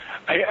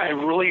I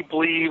really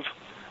believe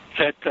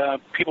that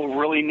people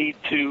really need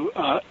to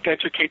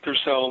educate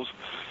themselves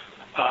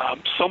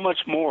so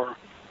much more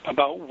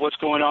about what's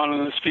going on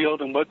in this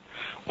field and what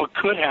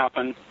could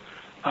happen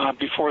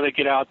before they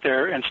get out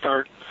there and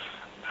start,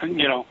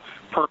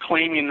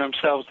 proclaiming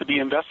themselves to be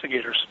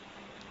investigators.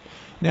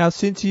 Now,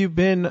 since you've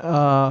been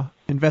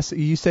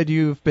you said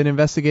you've been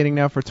investigating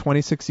now for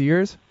 26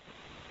 years?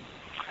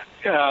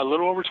 A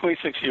little over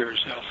 26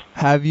 years, yes.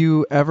 Have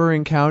you ever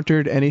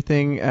encountered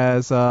anything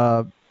as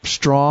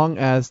strong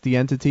as the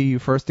entity you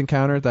first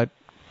encountered that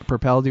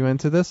propelled you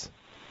into this?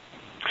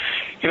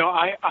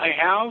 I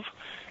have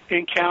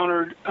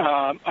encountered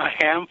a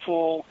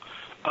handful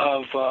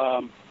of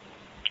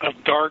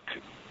dark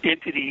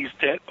entities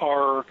that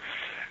are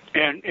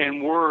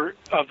and were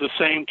of the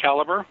same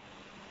caliber.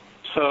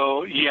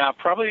 So yeah,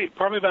 probably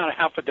about a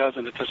half a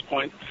dozen at this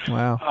point.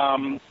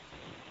 Wow.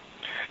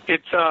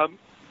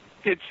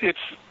 It's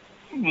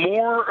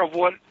more of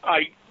what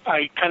I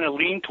kind of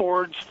lean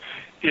towards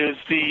is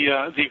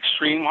the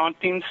extreme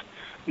hauntings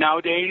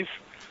nowadays,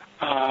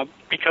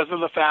 because of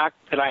the fact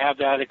that I have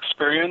that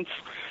experience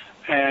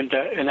and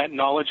that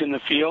knowledge in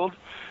the field.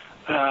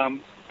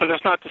 But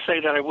that's not to say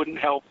that I wouldn't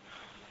help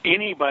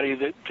anybody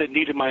that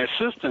needed my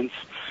assistance.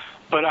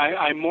 But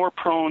I'm more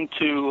prone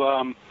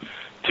to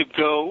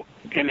go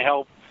and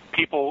help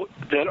people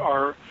that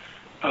are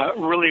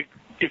really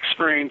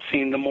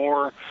experiencing the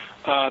more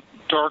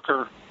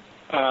darker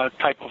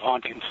type of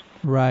hauntings.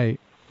 Right.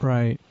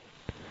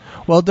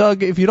 Well,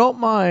 Doug, if you don't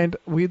mind,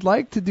 we'd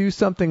like to do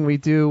something we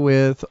do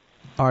with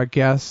our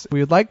guests. We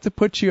would like to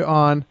put you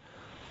on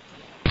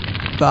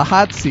the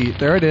hot seat.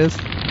 There it is.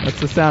 That's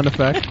the sound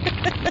effect.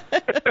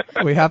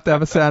 We have to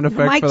have a sound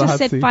effect Mike for the hot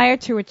just seat. set fire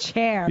to a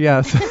chair.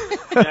 Yes.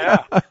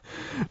 Yeah.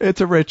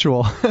 It's a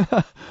ritual.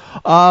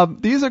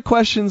 These are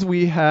questions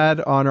we had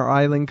on our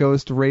Island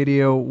Ghost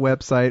Radio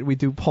website. We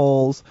do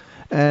polls,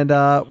 and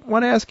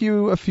want to ask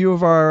you a few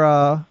of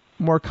our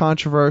more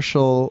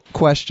controversial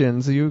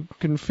questions. You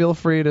can feel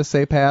free to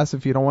say pass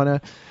if you don't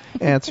want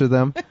to answer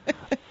them.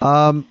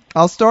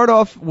 I'll start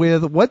off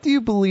with, what do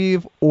you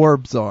believe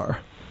orbs are?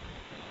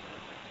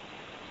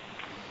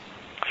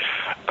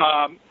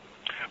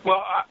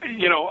 Well,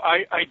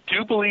 I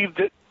do believe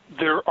that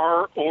there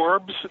are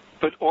orbs,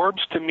 but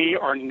orbs to me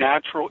are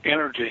natural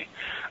energy.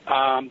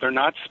 They're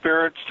not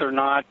spirits. They're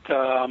not,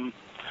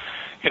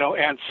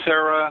 Aunt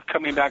Sarah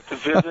coming back to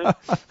visit.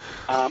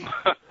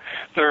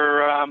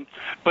 They're,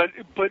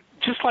 but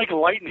just like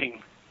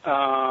lightning,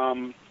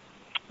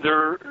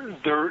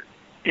 there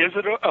is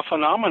a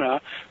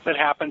phenomena that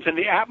happens in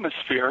the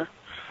atmosphere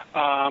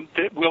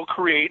that will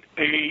create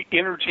an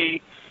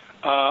energy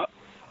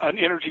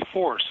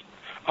force,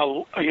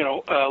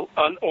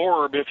 an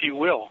orb, if you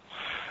will.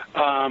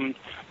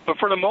 But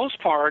for the most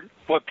part,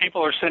 what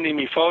people are sending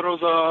me photos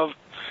of,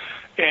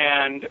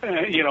 and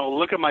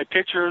look at my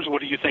pictures.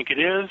 What do you think it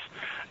is?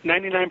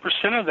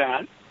 99% of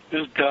that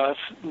is dust,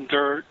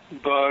 dirt,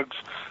 bugs,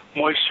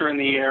 moisture in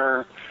the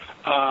air,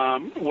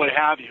 what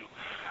have you.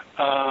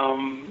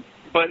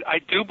 But I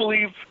do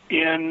believe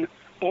in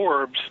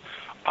orbs.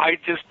 I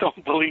just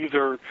don't believe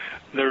they're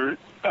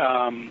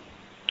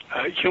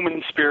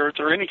human spirits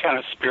or any kind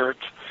of spirits.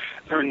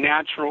 They're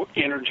natural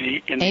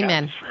energy in the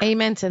atmosphere.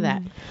 Amen to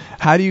that.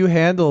 How do you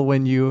handle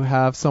when you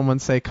have someone,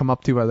 say, come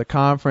up to you at a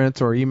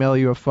conference or email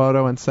you a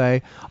photo and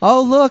say,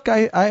 oh, look,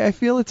 I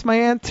feel it's my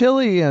Aunt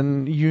Tilly,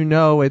 and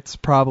it's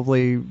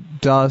probably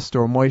dust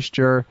or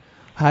moisture?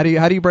 How do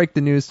you break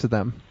the news to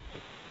them?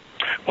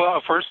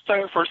 Well, first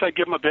I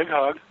give them a big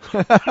hug.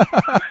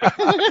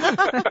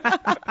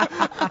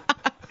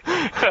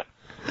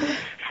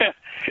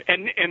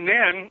 And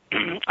then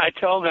I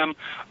tell them,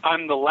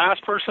 I'm the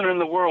last person in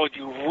the world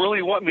you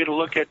really want me to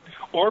look at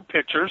orb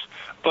pictures,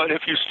 but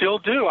if you still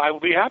do, I will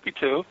be happy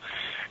to.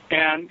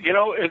 And,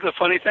 it's a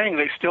funny thing.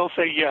 They still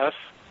say, yes,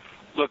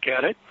 look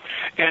at it.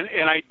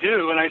 And I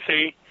do, and I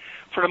say,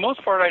 for the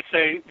most part, I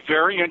say,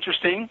 very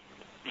interesting,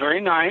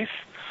 very nice.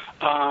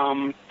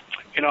 I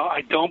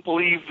don't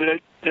believe that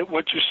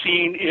what you're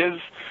seeing is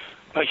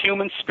a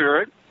human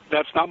spirit.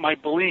 That's not my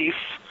belief.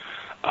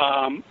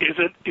 Is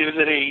it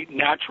a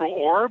natural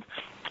orb?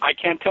 I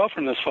can't tell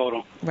from this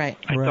photo. Right.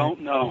 I don't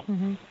know.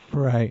 Mm-hmm.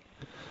 Right.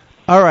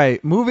 All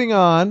right. Moving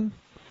on.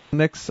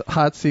 Next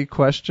hot seat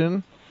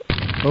question.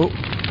 Oh,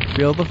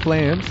 feel the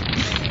flames.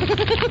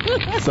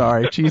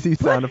 Sorry, cheesy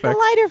sound effect. Put the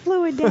lighter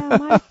fluid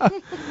down, Mike.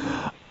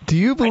 Do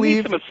you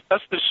believe? I need some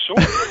asbestos short.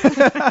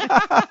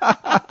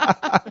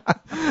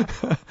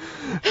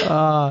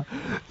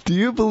 Do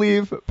you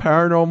believe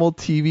paranormal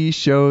TV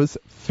shows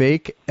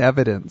fake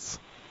evidence?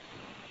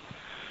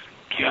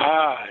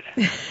 God.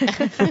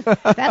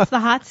 That's the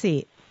hot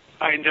seat.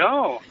 I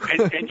know.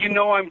 And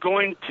I'm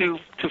going to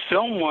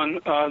film one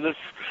this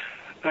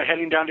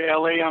heading down to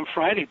L.A. on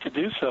Friday to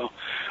do so.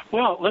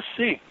 Well, let's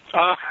see.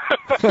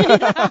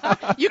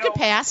 You can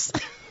pass.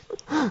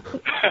 No,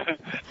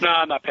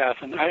 I'm not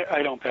passing.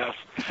 I don't pass.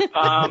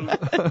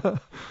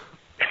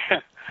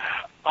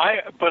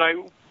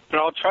 But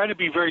I'll try to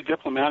be very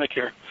diplomatic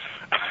here.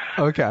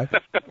 Okay.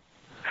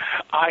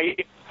 I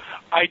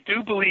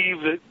do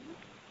believe that,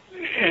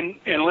 and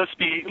let's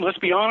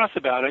be honest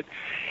about it.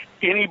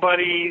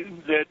 Anybody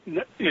that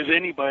is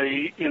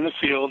anybody in the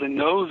field and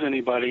knows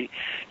anybody,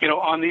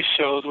 on these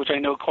shows, which I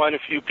know quite a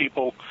few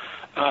people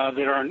that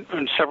are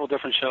on several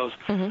different shows,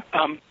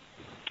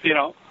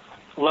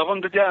 love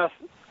them to death,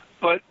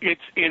 but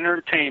it's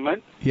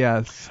entertainment.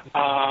 Yes.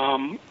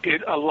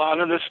 A lot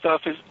of this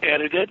stuff is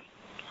edited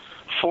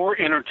for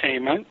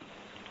entertainment.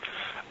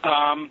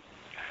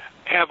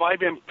 Have I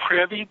been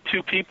privy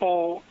to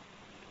people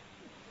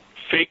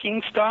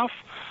faking stuff?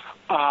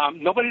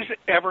 Nobody's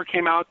ever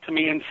came out to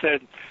me and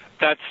said,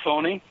 that's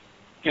phony,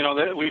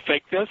 that we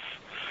faked this.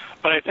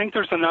 But I think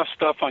there's enough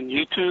stuff on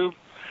YouTube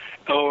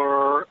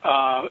or,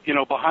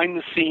 behind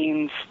the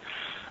scenes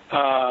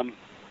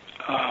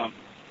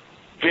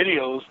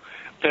videos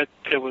that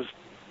it was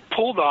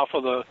pulled off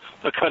of the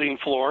cutting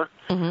floor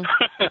and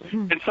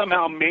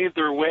somehow made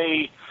their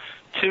way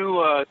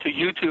to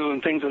YouTube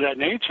and things of that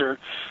nature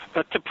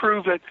to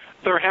prove that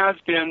there has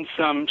been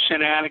some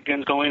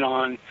shenanigans going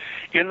on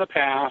in the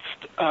past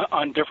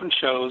on different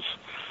shows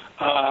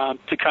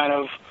to kind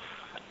of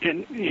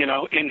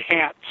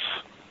enhance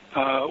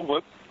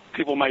what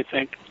people might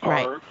think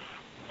are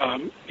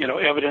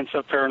evidence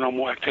of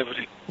paranormal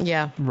activity.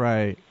 Yeah.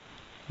 Right.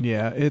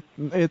 Yeah.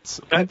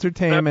 It's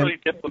entertainment. That's really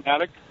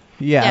diplomatic.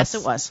 Yes,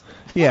 it was.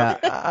 Yeah.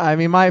 I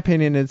mean, my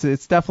opinion is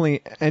it's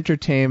definitely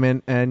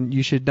entertainment, and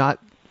you should not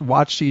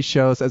watch these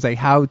shows as a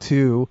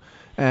how-to,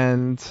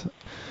 and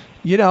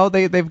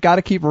they've got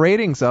to keep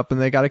ratings up,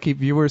 and they got to keep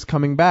viewers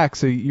coming back,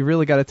 so you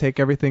really got to take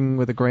everything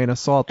with a grain of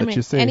salt that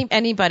you see.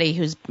 Anybody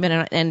who's been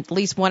in at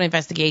least one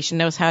investigation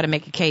knows how to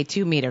make a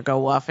K2 meter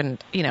go off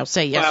and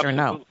say yes or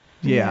no.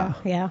 Yeah.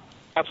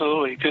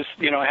 Absolutely. Just,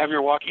 have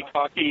your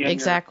walkie-talkie and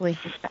Exactly.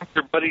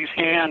 your buddy's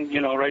hand,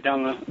 right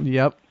down the,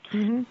 Yep.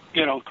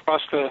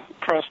 across the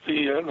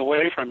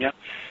way from you.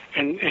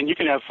 And you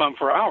can have fun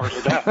for hours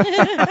with that.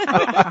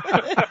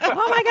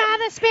 Oh my God,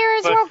 the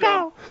spirits won't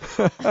go.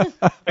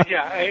 But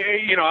yeah,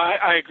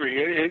 I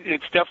agree.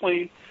 It's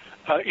definitely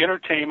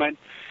entertainment,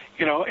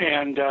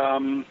 and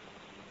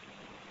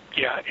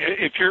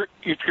if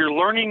you're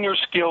learning your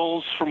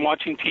skills from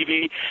watching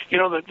TV,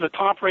 the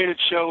top-rated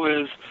show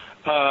is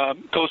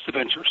Ghost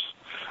Adventures.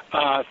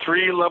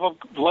 3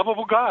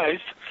 lovable guys,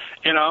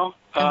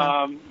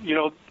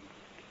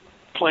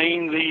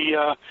 playing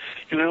the,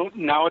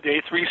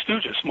 nowadays Three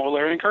Stooges, Moe,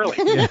 Larry, and Curly.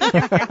 It's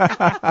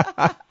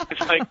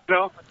like,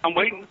 I'm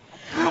waiting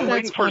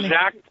for funny.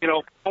 Zach,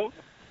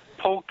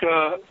 poke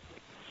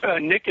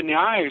Nick in the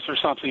eyes or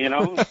something,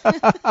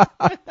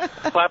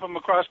 slap him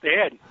across the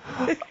head.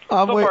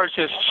 So far it's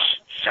just,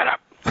 shut up.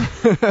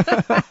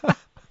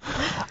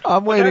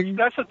 I'm waiting.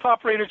 That's a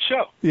top-rated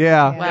show.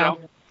 Yeah. Wow.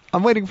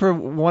 I'm waiting for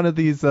one of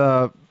these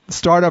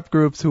startup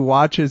groups who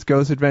watches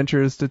Ghost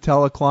Adventures to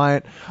tell a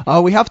client,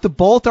 we have to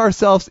bolt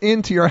ourselves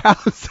into your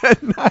house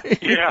at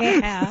night.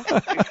 Yeah.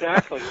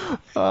 Exactly.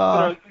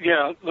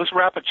 Let's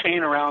wrap a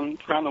chain around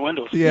the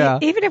windows. Yeah.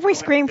 Even if we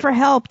scream for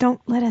help,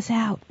 don't let us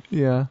out.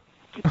 Yeah.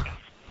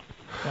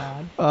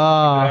 God.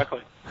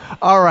 Exactly.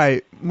 All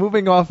right.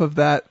 Moving off of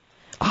that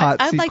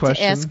hot I'd seat like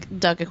question. to ask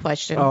Doug a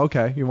question. Oh,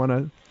 okay. You want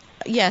to?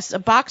 Yes,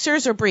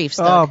 boxers or briefs,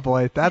 Oh Doug?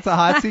 boy, that's a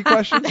hot seat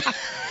question.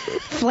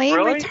 Flame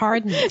Really?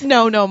 retardant.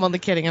 No, I'm only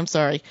kidding. I'm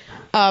sorry.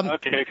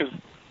 Okay,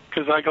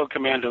 because I go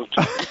commando.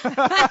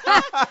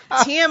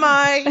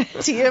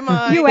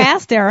 TMI. You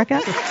asked,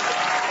 Erica.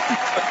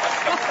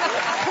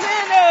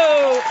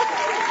 Commando.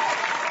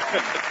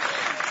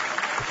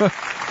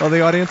 Well,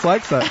 the audience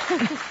likes that.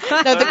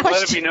 No, the Let it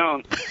question. be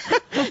known.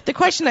 The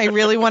question I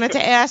really wanted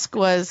to ask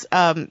was,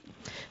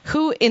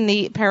 who in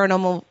the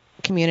paranormal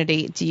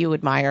community do you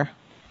admire,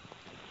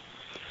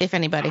 if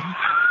anybody?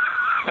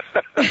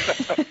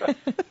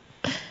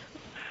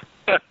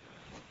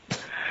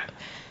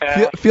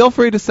 Feel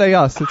free to say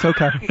us. It's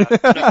okay.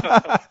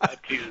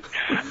 Jesus.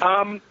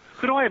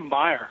 Who do I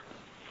admire?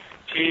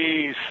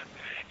 Jeez.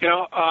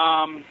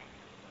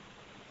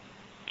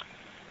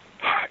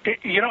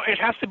 It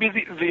has to be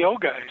the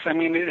old guys. I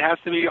mean, it has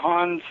to be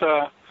Hans,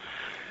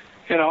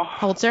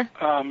 Holzer?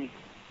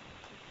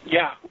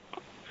 Yeah.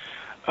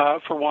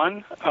 For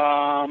one,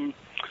 the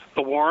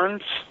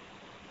Warrens,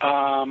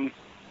 John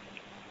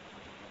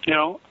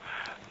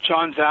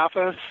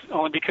Zaffis,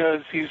 only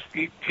because he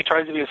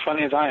tries to be as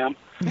funny as I am.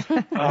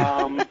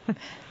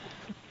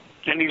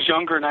 And he's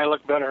younger and I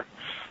look better.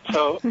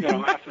 So,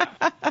 I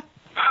have to...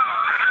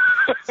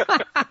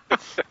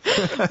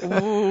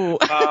 Ooh.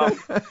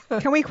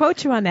 Can we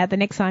quote you on that the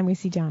next time we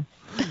see John?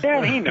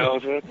 Yeah, he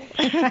knows it.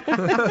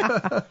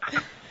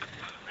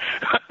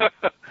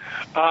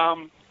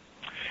 I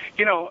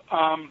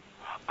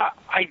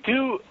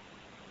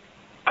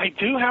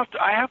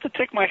have to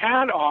take my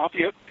hat off.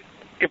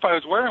 If I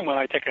was wearing one,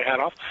 I'd take a hat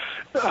off.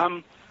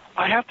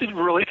 I have to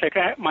really take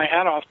my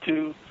hat off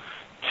to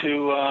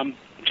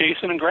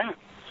Jason and Grant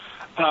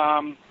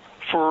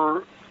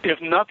for,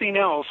 if nothing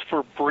else,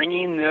 for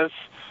bringing this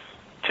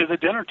to the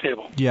dinner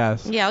table.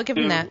 Yes. Yeah, I'll give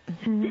him that.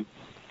 To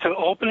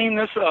opening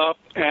this up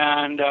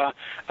and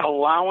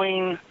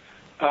allowing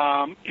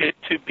it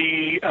to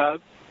be,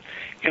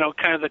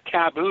 kind of the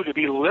taboo to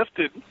be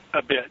lifted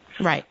a bit.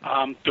 Right.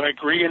 Do I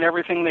agree in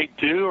everything they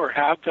do or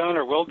have done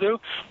or will do?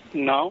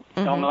 No,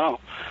 don't know.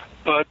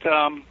 But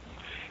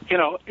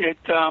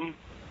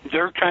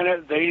they're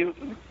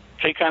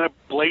they kind of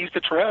blaze the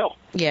trail.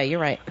 Yeah, you're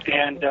right.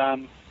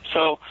 And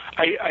so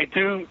I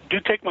do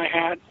take my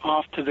hat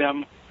off to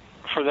them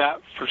for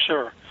that, for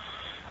sure.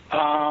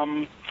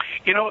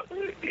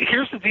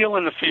 Here's the deal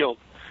in the field,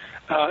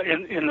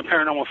 in the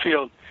paranormal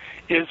field,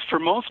 is for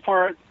most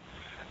part,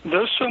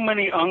 there's so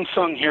many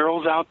unsung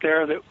heroes out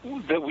there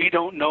that we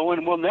don't know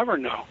and will never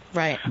know.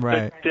 Right.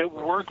 Right. That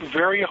work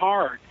very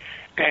hard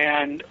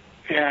and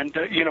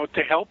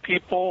to help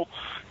people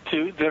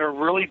that are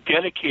really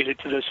dedicated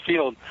to this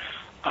field.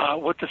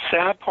 What the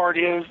sad part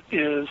is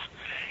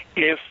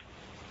if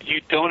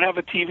you don't have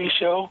a TV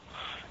show,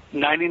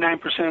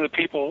 99% of the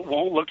people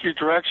won't look your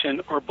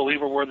direction or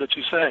believe a word that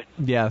you say.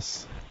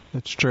 Yes,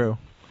 it's true.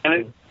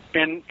 And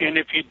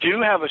if you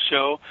do have a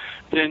show,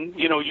 then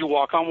you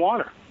walk on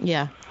water.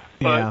 Yeah.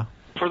 But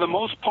for the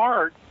most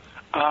part,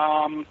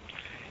 most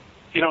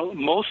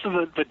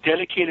of the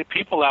dedicated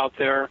people out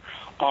there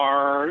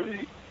are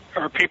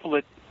people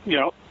that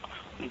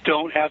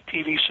don't have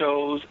TV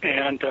shows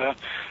and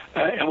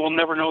we'll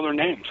never know their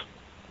names.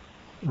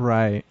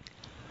 Right.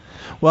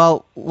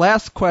 Well,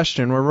 last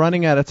question. We're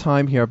running out of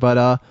time here,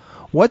 but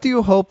what do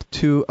you hope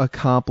to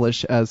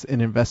accomplish as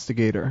an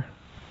investigator?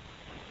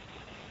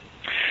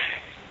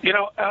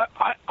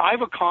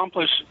 I've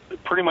accomplished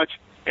pretty much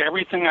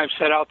everything I've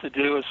set out to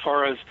do as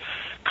far as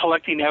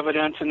collecting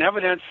evidence. And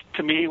evidence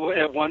to me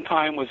at one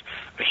time was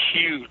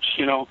huge,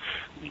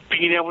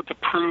 being able to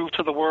prove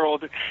to the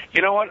world,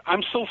 you know what,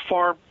 I'm so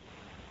far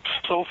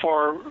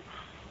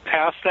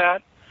past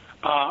that.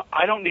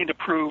 I don't need to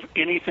prove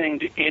anything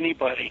to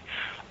anybody.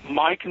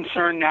 My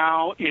concern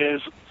now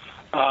is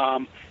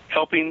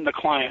helping the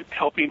client,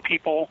 helping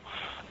people,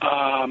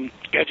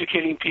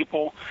 educating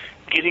people,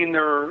 getting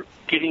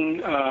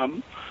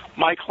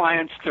my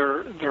clients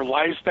their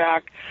lives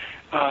back,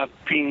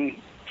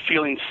 feeling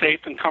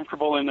safe and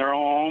comfortable in their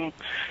home,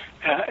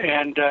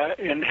 and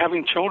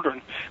having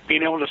children,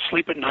 being able to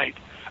sleep at night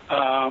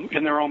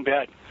in their own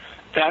bed.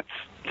 That's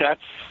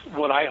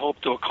what I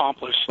hope to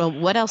accomplish. Well,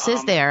 what else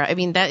is there? I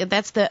mean, I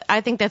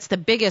think that's the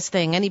biggest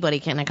thing anybody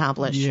can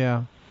accomplish.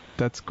 Yeah,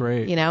 that's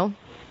great. You know?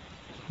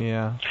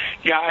 Yeah.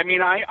 Yeah, I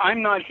mean,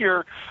 I'm not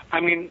here.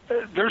 I mean,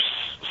 there's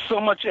so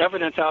much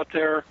evidence out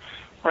there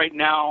right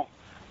now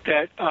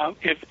that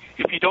if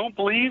you don't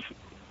believe,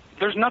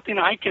 there's nothing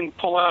I can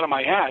pull out of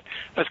my hat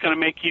that's going to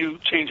make you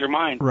change your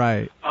mind.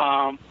 Right.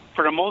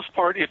 For the most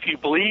part, if you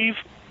believe,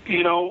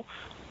 you know,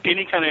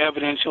 any kind of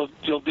evidence,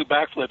 you'll do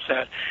backflips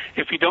at.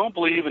 If you don't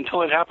believe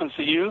until it happens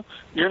to you,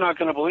 you're not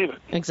going to believe it.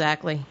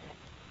 Exactly.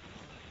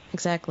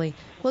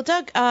 Well,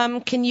 Doug,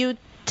 can you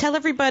tell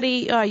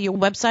everybody your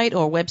website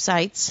or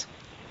websites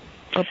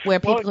where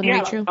people can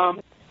reach you?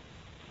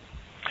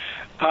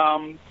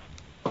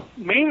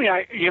 Mainly,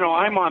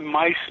 I'm on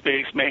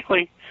MySpace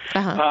mainly,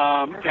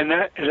 and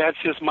that's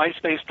just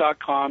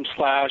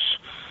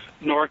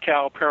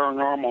myspace.com/NorCal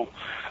Paranormal.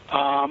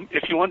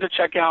 If you want to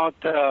check out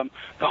the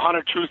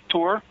Haunted Truth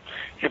Tour,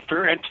 if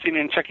you're interested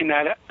in checking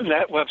that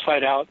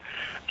website out,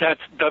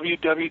 that's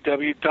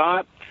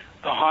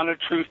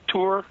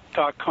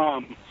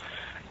www.thehauntedtruthtour.com.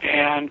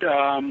 And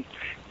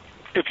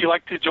if you'd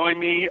like to join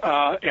me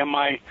and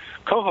my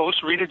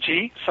co-host, Rita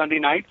G., Sunday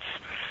nights,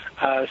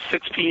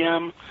 6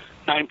 p.m.,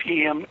 9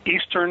 p.m.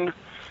 Eastern,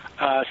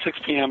 6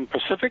 p.m.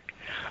 Pacific,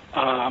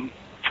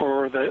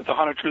 for the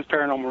Haunted Truth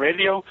Paranormal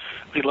Radio,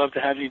 we'd love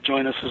to have you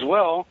join us as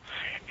well.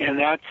 And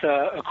that's,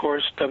 of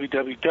course,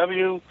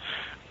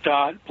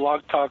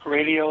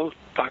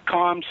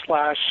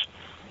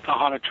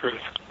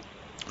 www.blogtalkradio.com/thehauntedtruth.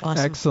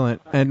 Awesome.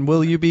 Excellent. And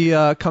will you be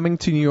coming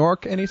to New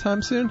York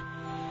anytime soon?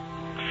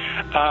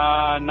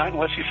 Not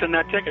unless you send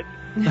that ticket.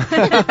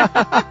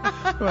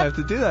 I have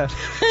to do that.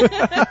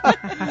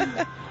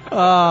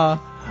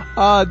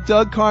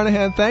 Doug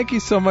Carnahan, thank you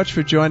so much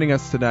for joining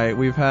us tonight.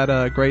 We've had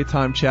a great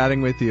time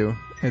chatting with you.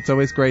 It's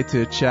always great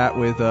to chat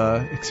with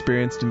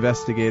experienced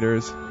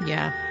investigators.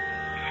 Yeah.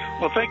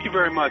 Well, thank you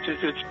very much.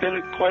 It's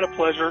been quite a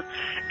pleasure,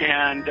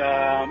 and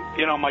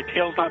my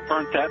tail's not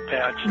burnt that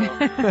bad, so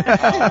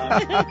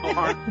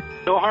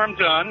no harm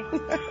done.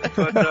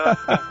 But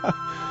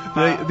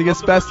the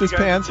asbestos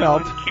pants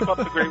helped. Keep up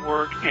the great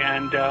work,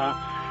 and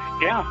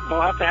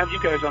we'll have to have you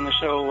guys on the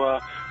show,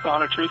 The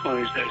Haunted Truth, one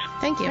of these days.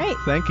 Thank you. Great.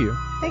 Thank you.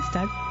 Thanks,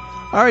 Doug.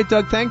 All right,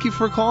 Doug, thank you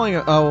for calling.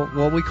 Oh,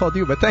 well, we called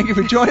you, but tthank you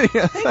for joining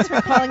us. Thanks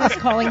for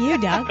calling you,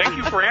 Doug. Thank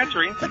you for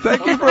answering.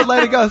 Thank you for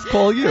letting us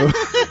call you. You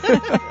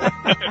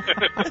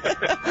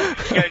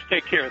guys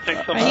take care.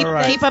 Thanks so much. All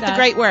right. Keep up the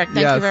great work.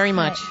 Thank you very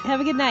much.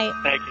 Have a good night.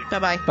 Thank you.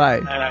 Bye-bye.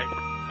 Bye. Bye.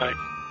 Bye.